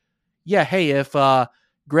like, yeah, hey, if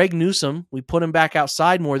Greg Newsome, we put him back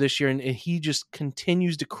outside more this year and he just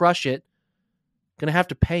continues to crush it, going to have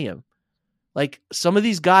to pay him. Like some of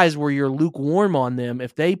these guys where you're lukewarm on them,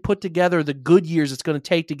 if they put together the good years it's going to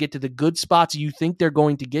take to get to the good spots you think they're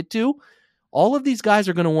going to get to, all of these guys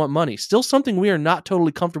are going to want money. Still something we are not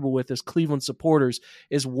totally comfortable with as Cleveland supporters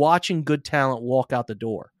is watching good talent walk out the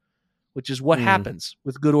door, which is what happens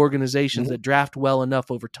with good organizations that draft well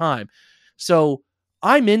enough over time. So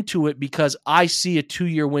I'm into it because I see a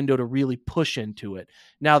 2-year window to really push into it.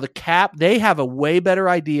 Now the cap, they have a way better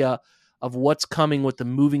idea of what's coming with the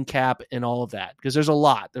moving cap and all of that, because there's a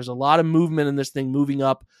lot of movement in this thing, moving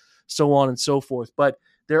up, so on and so forth. But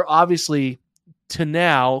they're obviously to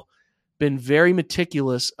now been very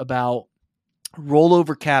meticulous about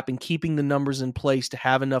rollover cap and keeping the numbers in place to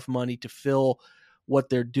have enough money to fill what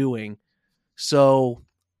they're doing. So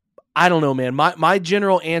I don't know, man. My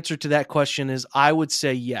general answer to that question is I would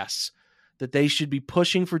say yes, that they should be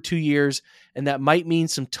pushing for 2 years, and that might mean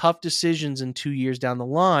some tough decisions in 2 years down the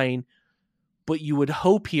line. But you would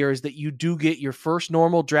hope here is that you do get your first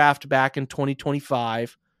normal draft back in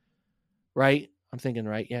 2025, right? I'm thinking,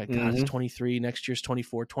 right? Yeah, God, it's 23. Next year's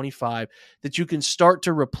 24, 25, that you can start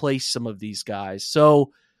to replace some of these guys.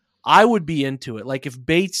 So I would be into it. Like if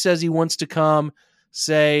Bates says he wants to come,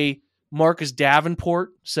 say Marcus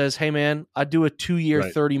Davenport says, hey man, I'd do a 2-year,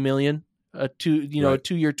 $30 million, a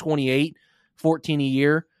 2-year, 28, 14 a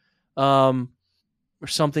year, or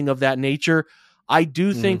something of that nature. I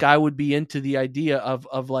do think I would be into the idea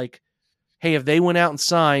of like, hey, if they went out and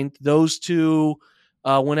signed, those two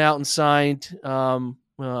went out and signed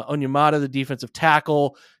Onyemata, the defensive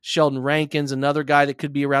tackle, Sheldon Rankins, another guy that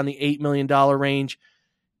could be around the $8 million range,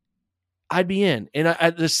 I'd be in. And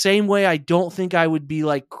the same way, I don't think I would be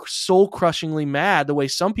like soul-crushingly mad the way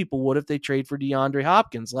some people would if they trade for DeAndre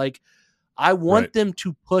Hopkins. Like, I want them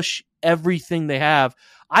to push everything they have.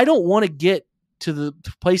 I don't want to get to the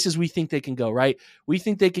places we think they can go, right? We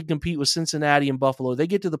think they could compete with Cincinnati and Buffalo. They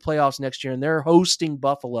get to the playoffs next year and they're hosting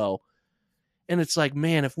Buffalo. And it's like,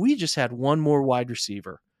 man, if we just had one more wide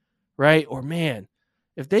receiver, right? Or man,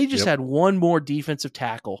 if they just had one more defensive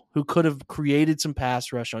tackle who could have created some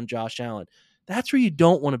pass rush on Josh Allen, that's where you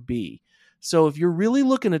don't want to be. So if you're really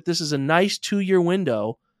looking at this as a nice 2-year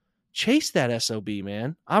window, chase that SOB,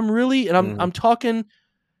 man. I'm talking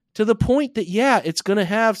to the point that, yeah, it's going to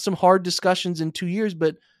have some hard discussions in 2 years,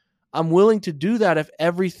 but I'm willing to do that if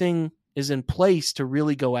everything is in place to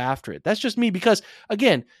really go after it. That's just me because,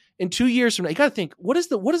 again, in 2 years from now, you got to think, what does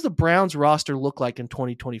the Browns roster look like in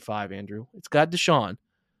 2025, Andrew? It's got Deshaun.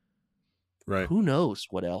 Right. Who knows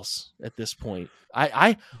what else at this point?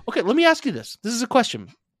 Okay, let me ask you this. This is a question.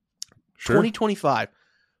 Sure. 2025.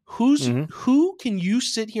 Who can you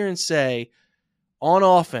sit here and say on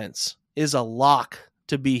offense is a lock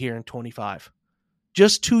to be here in 25?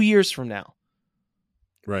 Just 2 years from now.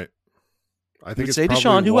 Right. I think it's say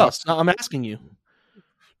Deshaun. Who else? No, I'm asking you.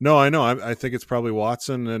 No, I know. I think it's probably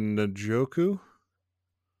Watson and Njoku.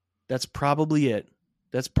 That's probably it.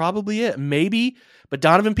 Maybe, but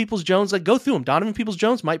Donovan Peoples-Jones, like go through him. Donovan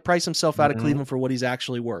Peoples-Jones might price himself out of Cleveland for what he's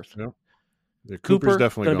actually worth. Yeah. Cooper's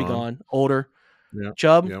definitely going to be gone. Older. Yeah.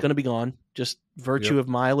 Chubb going to be gone. Just virtue of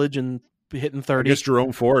mileage and hitting 30. I guess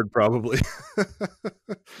Jerome Ford probably. He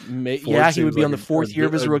would be on the 4th year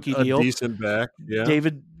of his rookie deal. A decent back. Yeah.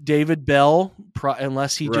 David Bell,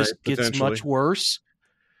 unless he just gets much worse.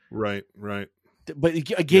 Right. But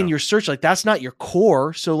again, your search, like that's not your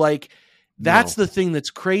core. So like that's the thing that's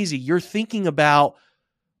crazy. You're thinking about,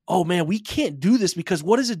 oh man, we can't do this because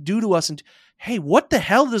what does it do to us? And hey, what the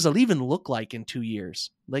hell does it even look like in 2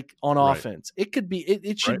 years? Like on offense, it could be,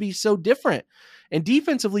 it should be so different. And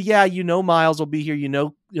defensively, Miles will be here.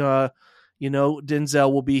 Denzel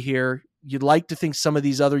will be here. You'd like to think some of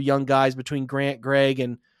these other young guys between Grant, Greg,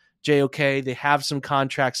 and JOK, they have some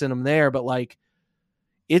contracts in them there, but like,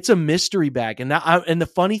 it's a mystery bag. And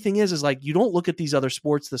the funny thing is like, you don't look at these other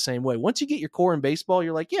sports the same way. Once you get your core in baseball,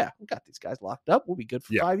 you're like, yeah, we got these guys locked up. We'll be good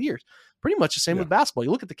for 5 years. Pretty much the same with basketball.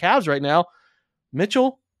 You look at the Cavs right now,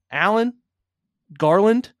 Mitchell, Allen,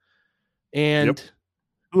 Garland, and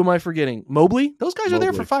who am I forgetting? Mobley. Those guys are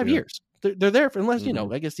there for 5 years. They're there for, unless,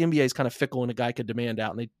 I guess the NBA is kind of fickle and a guy could demand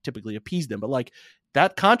out and they typically appease them. But like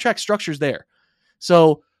that contract structure is there.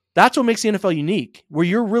 So that's what makes the NFL unique, where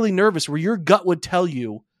you're really nervous, where your gut would tell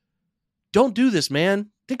you, don't do this,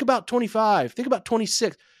 man. Think about 25. Think about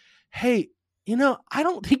 26. Hey, I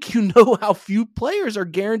don't think you know how few players are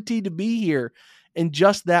guaranteed to be here in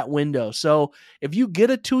just that window. So if you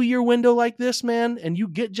get a 2-year window like this, man, and you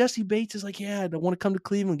get Jesse Bates is like, yeah, I don't want to come to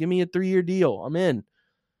Cleveland. Give me a 3-year deal. I'm in.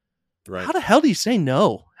 Right. How the hell do you say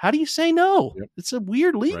no? How do you say no? Yep. It's a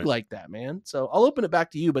weird league like that, man. So I'll open it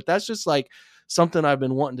back to you, but that's just like something I've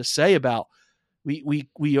been wanting to say about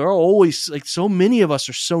we are always like, so many of us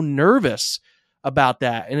are so nervous about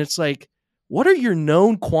that. And it's like, what are your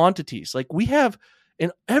known quantities? Like we have,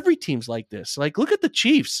 and every team's like this. Like, look at the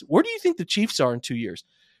Chiefs. Where do you think the Chiefs are in 2 years?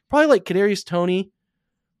 Probably like Kadarius Toney.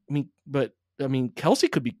 But Kelsey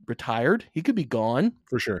could be retired. He could be gone.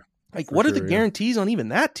 For sure. Like, what are the guarantees on even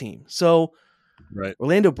that team? So, right.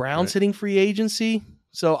 Orlando Brown's hitting free agency.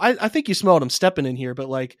 So I think you smelled him stepping in here, but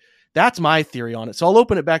like, that's my theory on it. So I'll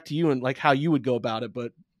open it back to you and like how you would go about it.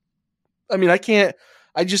 But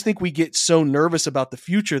I just think we get so nervous about the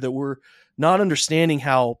future that we're not understanding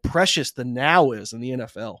how precious the now is in the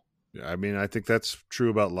NFL. Yeah, I think that's true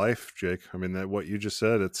about life, Jake. That what you just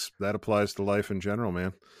said, that applies to life in general,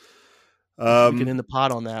 man. We can end the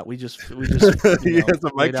pod on that. We just it's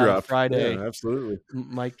a mic drop Friday. Yeah, absolutely.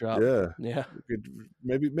 Mic drop. Yeah. We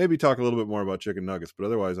could maybe talk a little bit more about chicken nuggets, but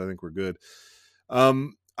otherwise I think we're good.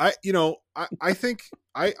 I think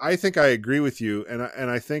I agree with you. And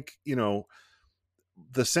I think,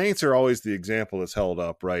 the Saints are always the example that's held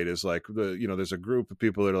up, right? Is like there's a group of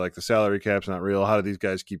people that are like, the salary cap's not real. How do these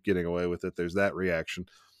guys keep getting away with it? There's that reaction.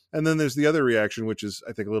 And then there's the other reaction, which is,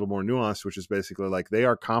 I think, a little more nuanced, which is basically like they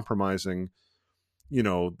are compromising,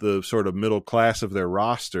 the sort of middle class of their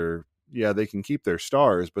roster. Yeah, they can keep their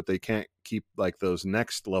stars, but they can't keep like those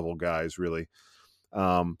next level guys really.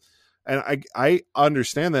 And I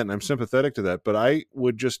understand that and I'm sympathetic to that, but I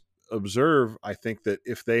would just observe, I think that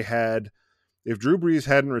if Drew Brees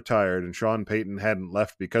hadn't retired and Sean Payton hadn't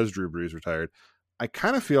left because Drew Brees retired, I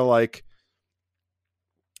kind of feel like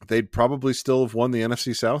they'd probably still have won the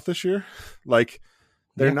NFC South this year. Like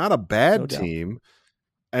they're not a bad team.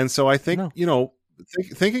 And so I think,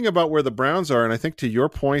 thinking about where the Browns are, and I think to your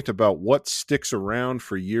point about what sticks around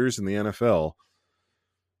for years in the NFL,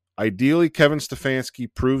 ideally Kevin Stefanski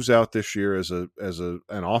proves out this year as an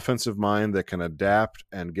offensive mind that can adapt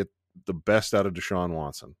and get the best out of Deshaun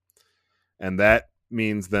Watson. And that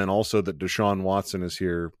means then also that Deshaun Watson is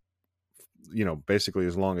here, basically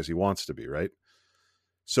as long as he wants to be, right?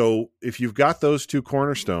 So if you've got those two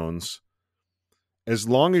cornerstones, as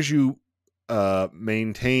long as you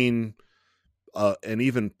maintain an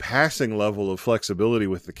even passing level of flexibility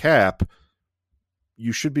with the cap,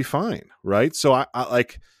 you should be fine, right? So I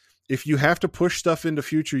like, if you have to push stuff into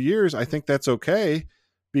future years, I think that's okay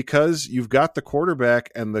because you've got the quarterback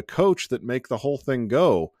and the coach that make the whole thing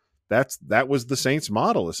go. That was the Saints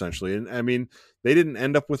model essentially. And they didn't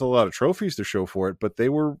end up with a lot of trophies to show for it, but they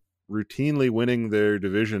were routinely winning their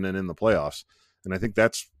division and in the playoffs. And I think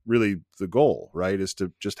that's really the goal, right? Is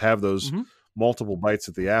to just have those multiple bites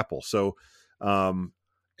at the apple. So, and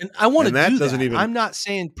I want to do that. Even... I'm not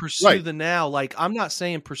saying pursue the now. Like I'm not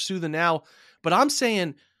saying pursue the now, but I'm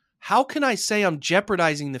saying, how can I say I'm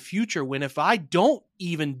jeopardizing the future when if I don't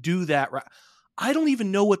even do that, I don't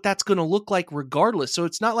even know what that's going to look like regardless. So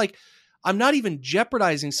it's not like I'm not even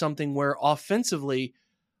jeopardizing something where offensively,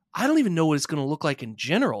 I don't even know what it's going to look like in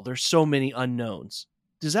general. There's so many unknowns.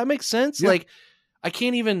 Does that make sense? Yeah. Like I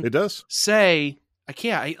can't even say, I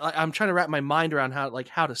can't, I'm trying to wrap my mind around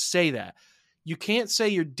how to say that. You can't say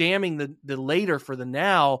you're damning the later for the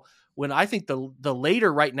now when I think the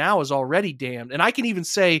later right now is already damned. And I can even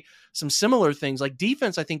say some similar things like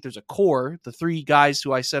defense. I think there's a core, the 3 guys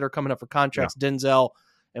who I said are coming up for contracts, Denzel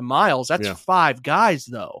and Miles. That's 5 guys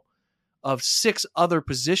though, of 6 other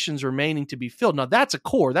positions remaining to be filled. Now that's a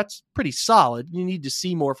core. That's pretty solid. You need to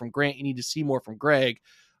see more from Grant. You need to see more from Greg,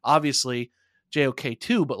 obviously JOK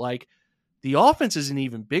too, but like the offense is an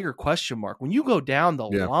even bigger question mark. When you go down the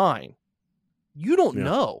line, you don't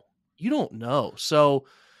know. You don't know. So,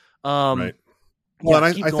 right. Well, and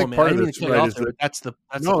I think part of this, right, is that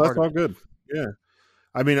that's all good. Yeah.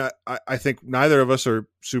 I think neither of us are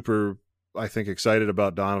super, excited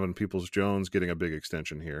about Donovan Peoples-Jones getting a big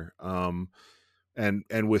extension here.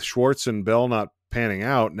 And with Schwartz and Bell not panning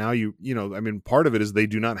out, now part of it is they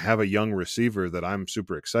do not have a young receiver that I'm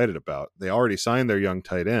super excited about. They already signed their young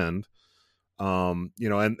tight end. You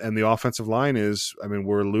know, and the offensive line is, I mean,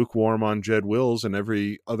 we're lukewarm on Jed Wills, and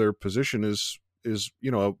every other position is,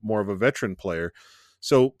 you know, more of a veteran player.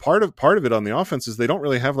 So part of it on the offense is they don't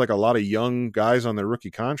really have like a lot of young guys on their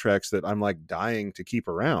rookie contracts that I'm like dying to keep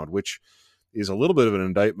around, which is a little bit of an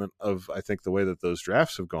indictment of, I think, the way that those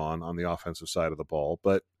drafts have gone on the offensive side of the ball.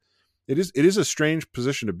 But it is a strange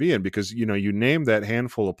position to be in, because, you know, you name that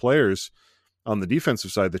handful of players on the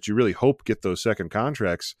defensive side that you really hope get those second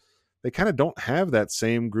contracts. They kind of don't have that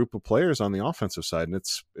same group of players on the offensive side, and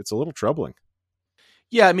it's a little troubling.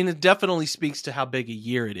 Yeah, I mean, it definitely speaks to how big a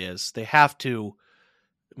year it is. They have to,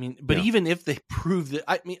 I mean, but even if they prove that,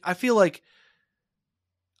 I mean, I feel like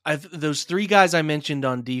those three guys I mentioned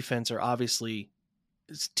on defense are obviously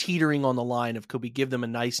teetering on the line of, could we give them a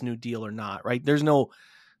nice new deal or not, right? There's no,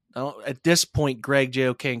 at this point, Greg,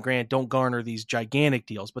 JOK, and Grant don't garner these gigantic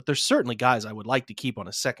deals, but there's certainly guys I would like to keep on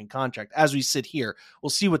a second contract. As we sit here, we'll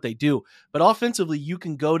see what they do. But offensively, you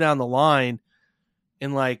can go down the line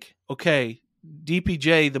and like, okay,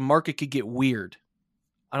 DPJ, the market could get weird.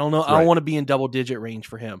 I don't know. Right. I don't want to be in double-digit range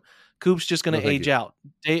for him. Coop's just going to age out.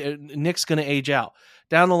 Nick's going to age out.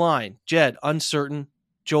 Down the line, Jed, uncertain.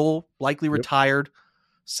 Joel, likely retired.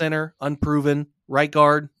 Center, unproven. Right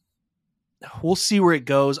guard, we'll see where it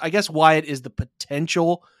goes. I guess Wyatt is the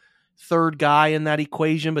potential third guy in that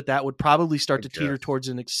equation, but that would probably start to teeter towards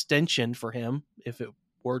an extension for him if it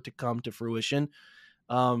were to come to fruition.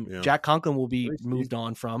 Jack Conklin will be moved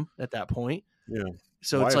on from at that point. Yeah.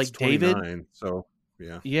 So Wyatt's it's like David. So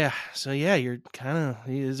yeah. Yeah. So yeah, you're kind of,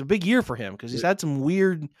 it's a big year for him because he's had some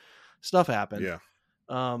weird stuff happen. Yeah.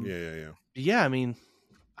 Yeah. I mean,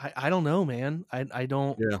 I don't know, man. I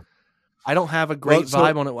don't. Yeah. I don't have a great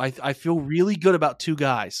vibe on it. I feel really good about two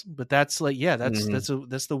guys, but that's like,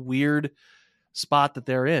 that's the weird spot that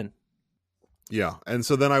they're in. Yeah. And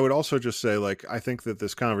so then I would also just say, like, I think that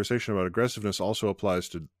this conversation about aggressiveness also applies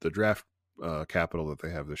to the draft capital that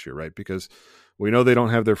they have this year, right? Because we know they don't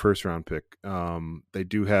have their first round pick. They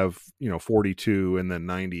do have, 42 and then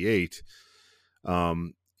 98.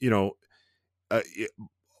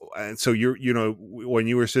 And so when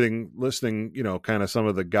you were listening, kind of some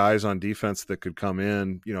of the guys on defense that could come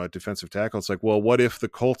in, at defensive tackle, it's like, well, what if the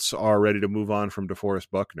Colts are ready to move on from DeForest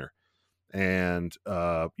Buckner and,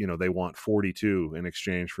 they want 42 in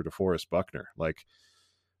exchange for DeForest Buckner? Like,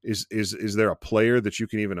 is there a player that you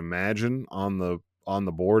can even imagine on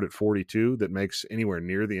the board at 42 that makes anywhere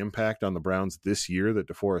near the impact on the Browns this year that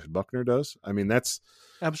DeForest Buckner does? I mean, that's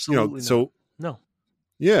absolutely no.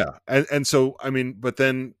 Yeah. And so, I mean, but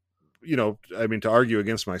then, to argue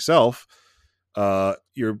against myself,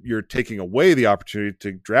 you're taking away the opportunity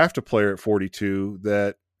to draft a player at 42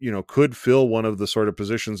 that, could fill one of the sort of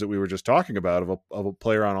positions that we were just talking about of a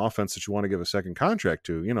player on offense that you want to give a second contract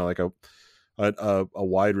to, like a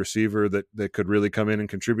wide receiver that could really come in and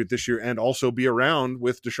contribute this year and also be around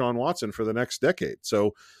with Deshaun Watson for the next decade.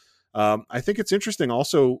 So I think it's interesting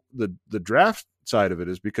also the draft side of it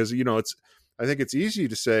is because, I think it's easy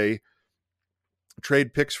to say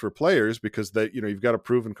trade picks for players because that, you've got a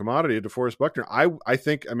proven commodity at DeForest Buckner. I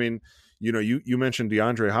think, you mentioned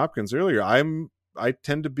DeAndre Hopkins earlier. I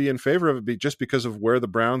tend to be in favor of it just because of where the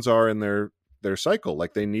Browns are in their cycle.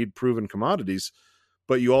 Like they need proven commodities,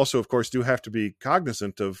 but you also, of course, do have to be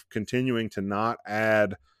cognizant of continuing to not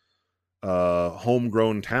add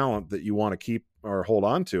homegrown talent that you want to keep or hold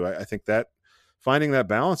on to. I think that finding that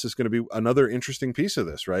balance is going to be another interesting piece of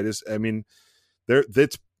this, right?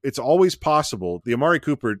 It's always possible. The Amari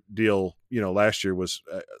Cooper deal, last year was,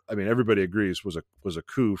 everybody agrees was a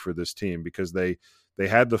coup for this team because they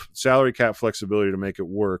had the salary cap flexibility to make it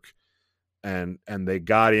work, and they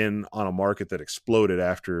got in on a market that exploded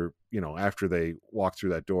after they walked through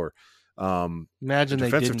that door. Imagine they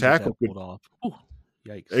didn't tackle get that pulled off. Ooh,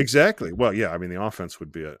 yikes! Exactly. Well, yeah. The offense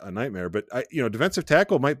would be a nightmare, but defensive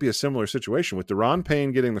tackle might be a similar situation with Deron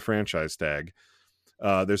Payne getting the franchise tag.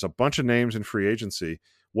 There's a bunch of names in free agency.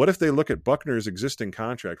 What if they look at Buckner's existing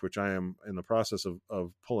contract, which I am in the process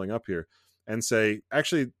of pulling up here, and say,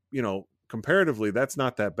 actually, comparatively, that's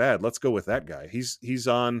not that bad. Let's go with that guy. He's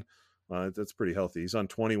on, that's pretty healthy. He's on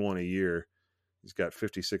 21 a year. He's got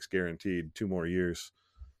 56 guaranteed, 2 more years.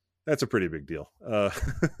 That's a pretty big deal.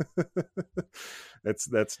 That's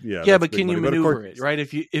but can you maneuver it, right?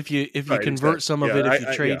 If you convert some of it, if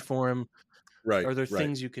you trade for him, right? Are there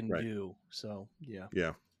things you can do? So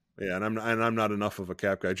yeah. And I'm not enough of a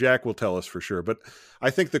cap guy. Jack will tell us for sure. But I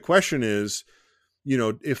think the question is,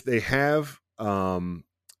 if they have, an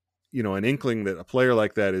inkling that a player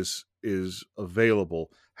like that is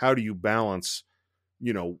available, how do you balance,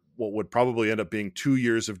 what would probably end up being 2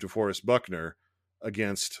 years of DeForest Buckner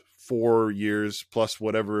against 4 years plus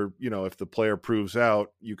whatever, if the player proves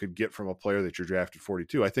out, you could get from a player that you're drafted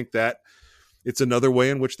 42. I think that it's another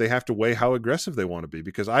way in which they have to weigh how aggressive they want to be,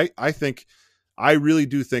 because I really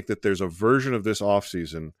do think that there's a version of this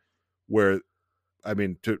offseason where,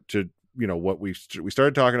 what we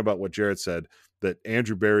started talking about what Jared said, that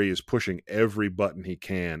Andrew Berry is pushing every button he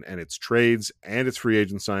can, and it's trades and it's free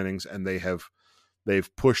agent signings, and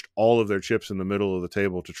they've pushed all of their chips in the middle of the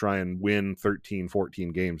table to try and win 13,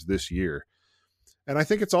 14 games this year. And I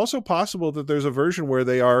think it's also possible that there's a version where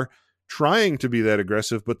they are trying to be that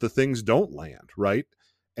aggressive, but the things don't land, right?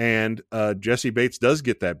 And Jesse Bates does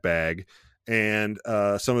get that bag, and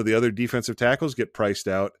some of the other defensive tackles get priced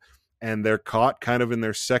out, and they're caught kind of in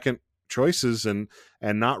their second choices and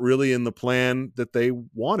not really in the plan that they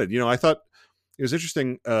wanted. I thought it was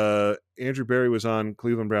interesting. Andrew Berry was on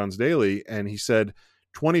Cleveland Browns Daily, and he said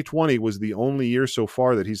 2020 was the only year so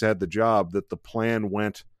far that he's had the job that the plan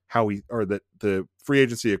went that the free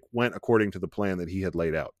agency went according to the plan that he had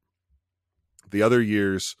laid out. The other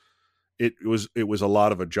years, it was a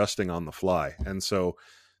lot of adjusting on the fly. And so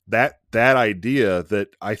that idea that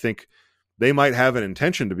I think they might have an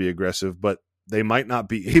intention to be aggressive, but they might not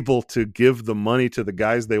be able to give the money to the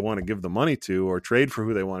guys they want to give the money to, or trade for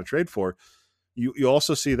who they want to trade for. You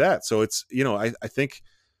also see that. So it's, I think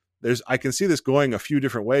I can see this going a few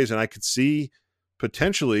different ways, and I could see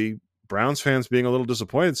potentially Browns fans being a little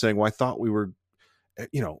disappointed, saying, well, I thought we were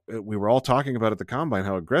all talking about at the Combine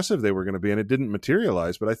how aggressive they were going to be, and it didn't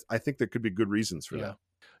materialize. But I think there could be good reasons for that.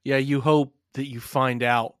 Yeah, you hope that you find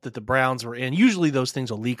out that the Browns were in. Usually those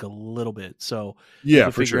things will leak a little bit. So you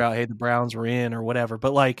can figure out, hey, the Browns were in or whatever.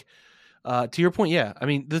 But to your point, yeah. I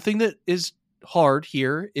mean, the thing that is hard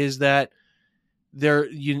here is that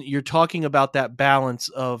you're talking about that balance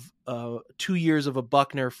of 2 years of a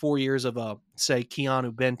Buckner, 4 years of a, say,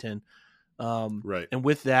 Keanu Benton. Right. And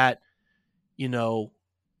with that,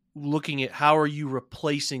 looking at how are you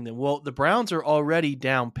replacing them? Well, the Browns are already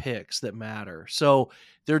down picks that matter. So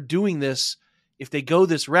they're doing this. If they go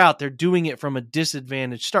this route, they're doing it from a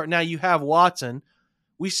disadvantaged start. Now you have Watson.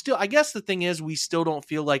 I guess the thing is, we still don't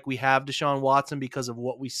feel like we have Deshaun Watson because of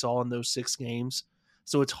what we saw in those 6 games.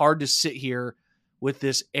 So it's hard to sit here with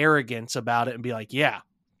this arrogance about it and be like, yeah,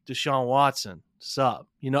 Deshaun Watson, sup?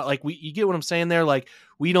 You get what I'm saying there? Like,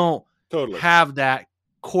 we don't have that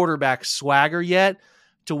quarterback swagger yet,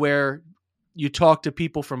 to where you talk to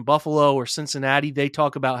people from Buffalo or Cincinnati, they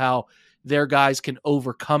talk about how their guys can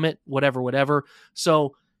overcome it, whatever.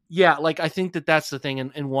 So yeah, I think that's the thing,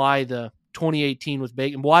 and why the 2018 with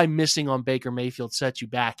Baker, and why missing on Baker Mayfield sets you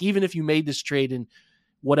back, even if you made this trade in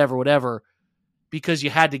whatever, because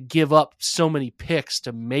you had to give up so many picks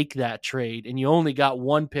to make that trade, and you only got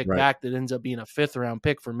one pick back that ends up being a 5th round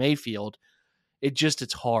pick for Mayfield.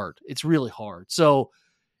 It's hard. It's really hard. So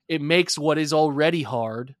it makes what is already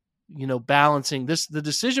hard, balancing this. The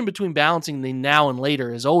decision between balancing the now and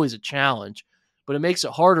later is always a challenge, but it makes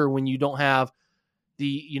it harder when you don't have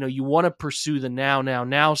you want to pursue the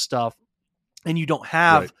now stuff, and you don't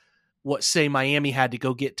have what, say, Miami had to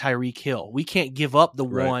go get Tyreek Hill. We can't give up the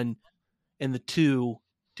 1 and the 2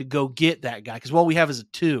 to go get that guy, because all we have is a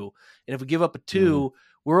 2. And if we give up a 2,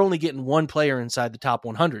 we're only getting one player inside the top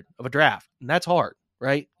 100 of a draft, and that's hard.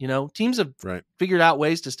 Right. Teams have figured out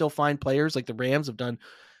ways to still find players, like the Rams have done,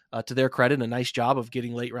 to their credit, a nice job of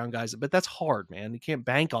getting late round guys, but that's hard, man. You can't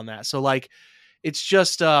bank on that. So it's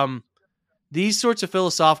just these sorts of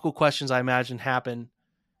philosophical questions, I imagine, happen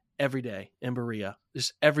every day in Berea,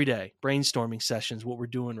 just every day, brainstorming sessions, what we're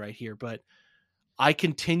doing right here. But I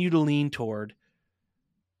continue to lean toward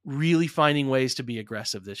really finding ways to be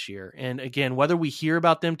aggressive this year. And again, whether we hear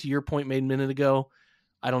about them, to your point made a minute ago,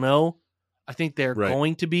 I don't know. I think they're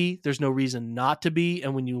going to be. There's no reason not to be.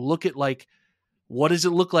 And when you look at what does it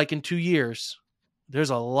look like in 2 years, there's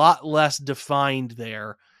a lot less defined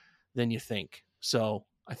there than you think. So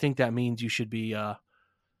I think that means you should be. I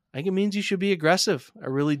think it means you should be aggressive. I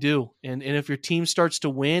really do. And if your team starts to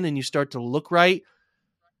win and you start to look right,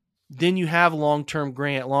 then you have long-term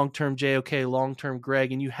Grant, long-term JOK, long-term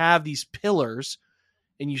Greg, and you have these pillars,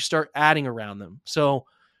 and you start adding around them. So.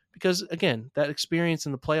 Because again, that experience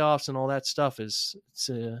in the playoffs and all that stuff it's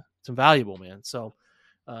invaluable, man. So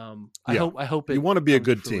I hope it. You want to be a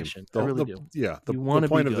good team. I really do. Yeah, the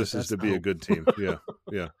point of this is to be a good team. Yeah,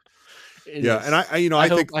 yeah, yeah. And I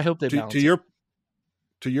hope they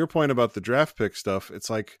to your point about the draft pick stuff. It's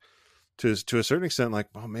like to a certain extent,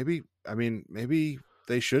 well, maybe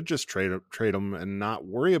they should just trade them and not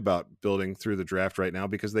worry about building through the draft right now,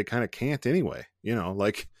 because they kind of can't anyway.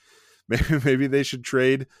 Maybe they should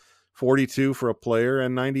trade 42 for a player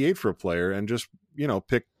and 98 for a player, and just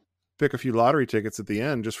pick pick a few lottery tickets at the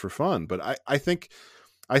end just for fun. But I think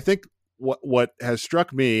what has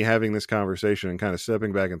struck me having this conversation and kind of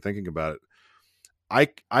stepping back and thinking about it,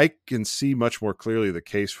 I can see much more clearly the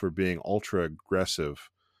case for being ultra aggressive,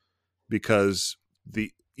 because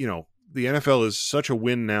the NFL is such a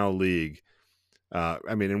win now league.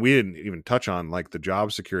 I mean, and we didn't even touch on like the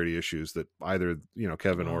job security issues that either,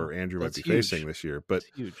 Kevin or Andrew might be facing this year, but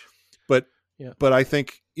that's huge. But I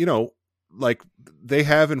think, like they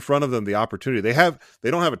have in front of them the opportunity. They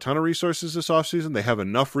don't have a ton of resources this offseason. They have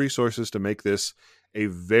enough resources to make this a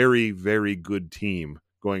very, very good team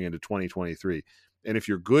going into 2023. And if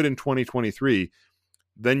you're good in 2023,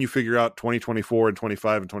 then you figure out 2024 and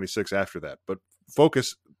 25 and 26 after that. But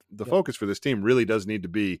focus for this team really does need to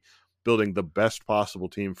be building the best possible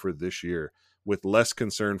team for this year with less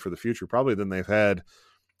concern for the future, probably than they've had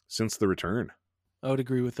since the return. I would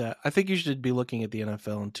agree with that. I think you should be looking at the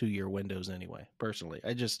NFL in 2-year windows anyway, personally.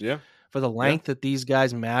 For the length that these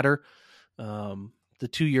guys matter, the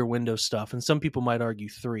 2-year window stuff, and some people might argue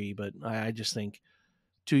 3, but I just think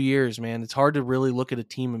 2 years, man, it's hard to really look at a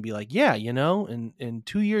team and be like, yeah, in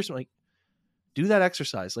 2 years, like, do that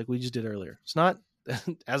exercise like we just did earlier. It's not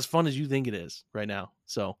as fun as you think it is right now.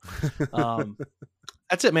 So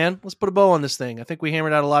that's it, man. Let's put a bow on this thing. I think we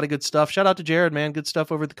hammered out a lot of good stuff. Shout out to Jared, man. Good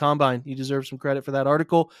stuff over at the Combine. You deserve some credit for that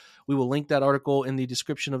article. We will link that article in the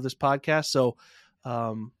description of this podcast. So,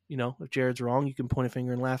 if Jared's wrong, you can point a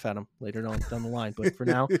finger and laugh at him later on down the line. But for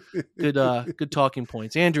now, good talking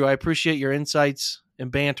points. Andrew, I appreciate your insights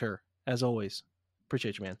and banter as always.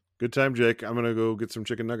 Appreciate you, man. Good time, Jake. I'm going to go get some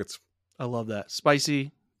chicken nuggets. I love that.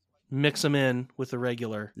 Spicy, mix them in with the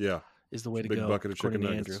regular. Yeah. Is the way to go. Big bucket of chicken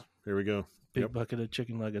nuggets. Andrew. Here we go. Big bucket of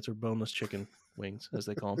chicken nuggets, or boneless chicken wings, as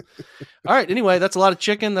they call them. All right. Anyway, that's a lot of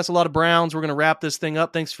chicken. That's a lot of Browns. We're going to wrap this thing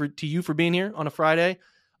up. Thanks to you for being here on a Friday.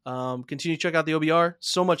 Continue to check out the OBR.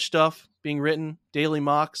 So much stuff being written. Daily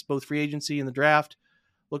mocks, both free agency and the draft.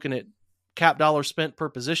 Looking at cap dollars spent per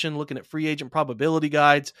position. Looking at free agent probability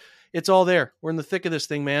guides. It's all there. We're in the thick of this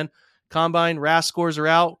thing, man. Combine, RAS scores are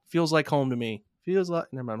out. Feels like home to me. Feels like,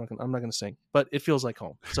 never mind, I'm not going to sing, but it feels like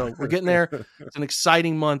home. So we're getting there. It's an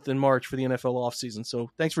exciting month in March for the NFL offseason. So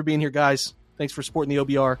thanks for being here, guys. Thanks for supporting the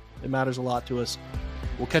OBR. It matters a lot to us.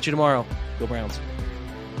 We'll catch you tomorrow. Go Browns.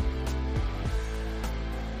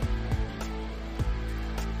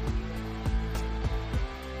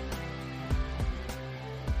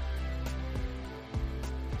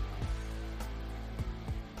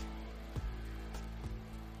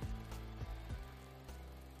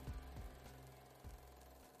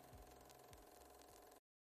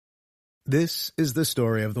 This is the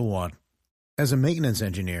story of the one. As a maintenance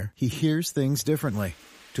engineer, he hears things differently.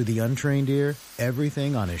 To the untrained ear,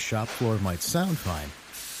 everything on his shop floor might sound fine,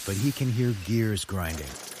 but he can hear gears grinding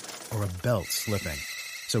or a belt slipping.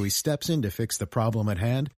 So he steps in to fix the problem at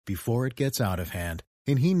hand before it gets out of hand.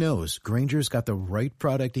 And he knows Grainger's got the right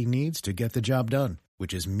product he needs to get the job done,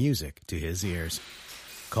 which is music to his ears.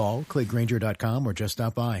 Call, click Grainger.com, or just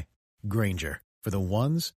stop by. Grainger, for the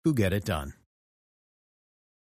ones who get it done.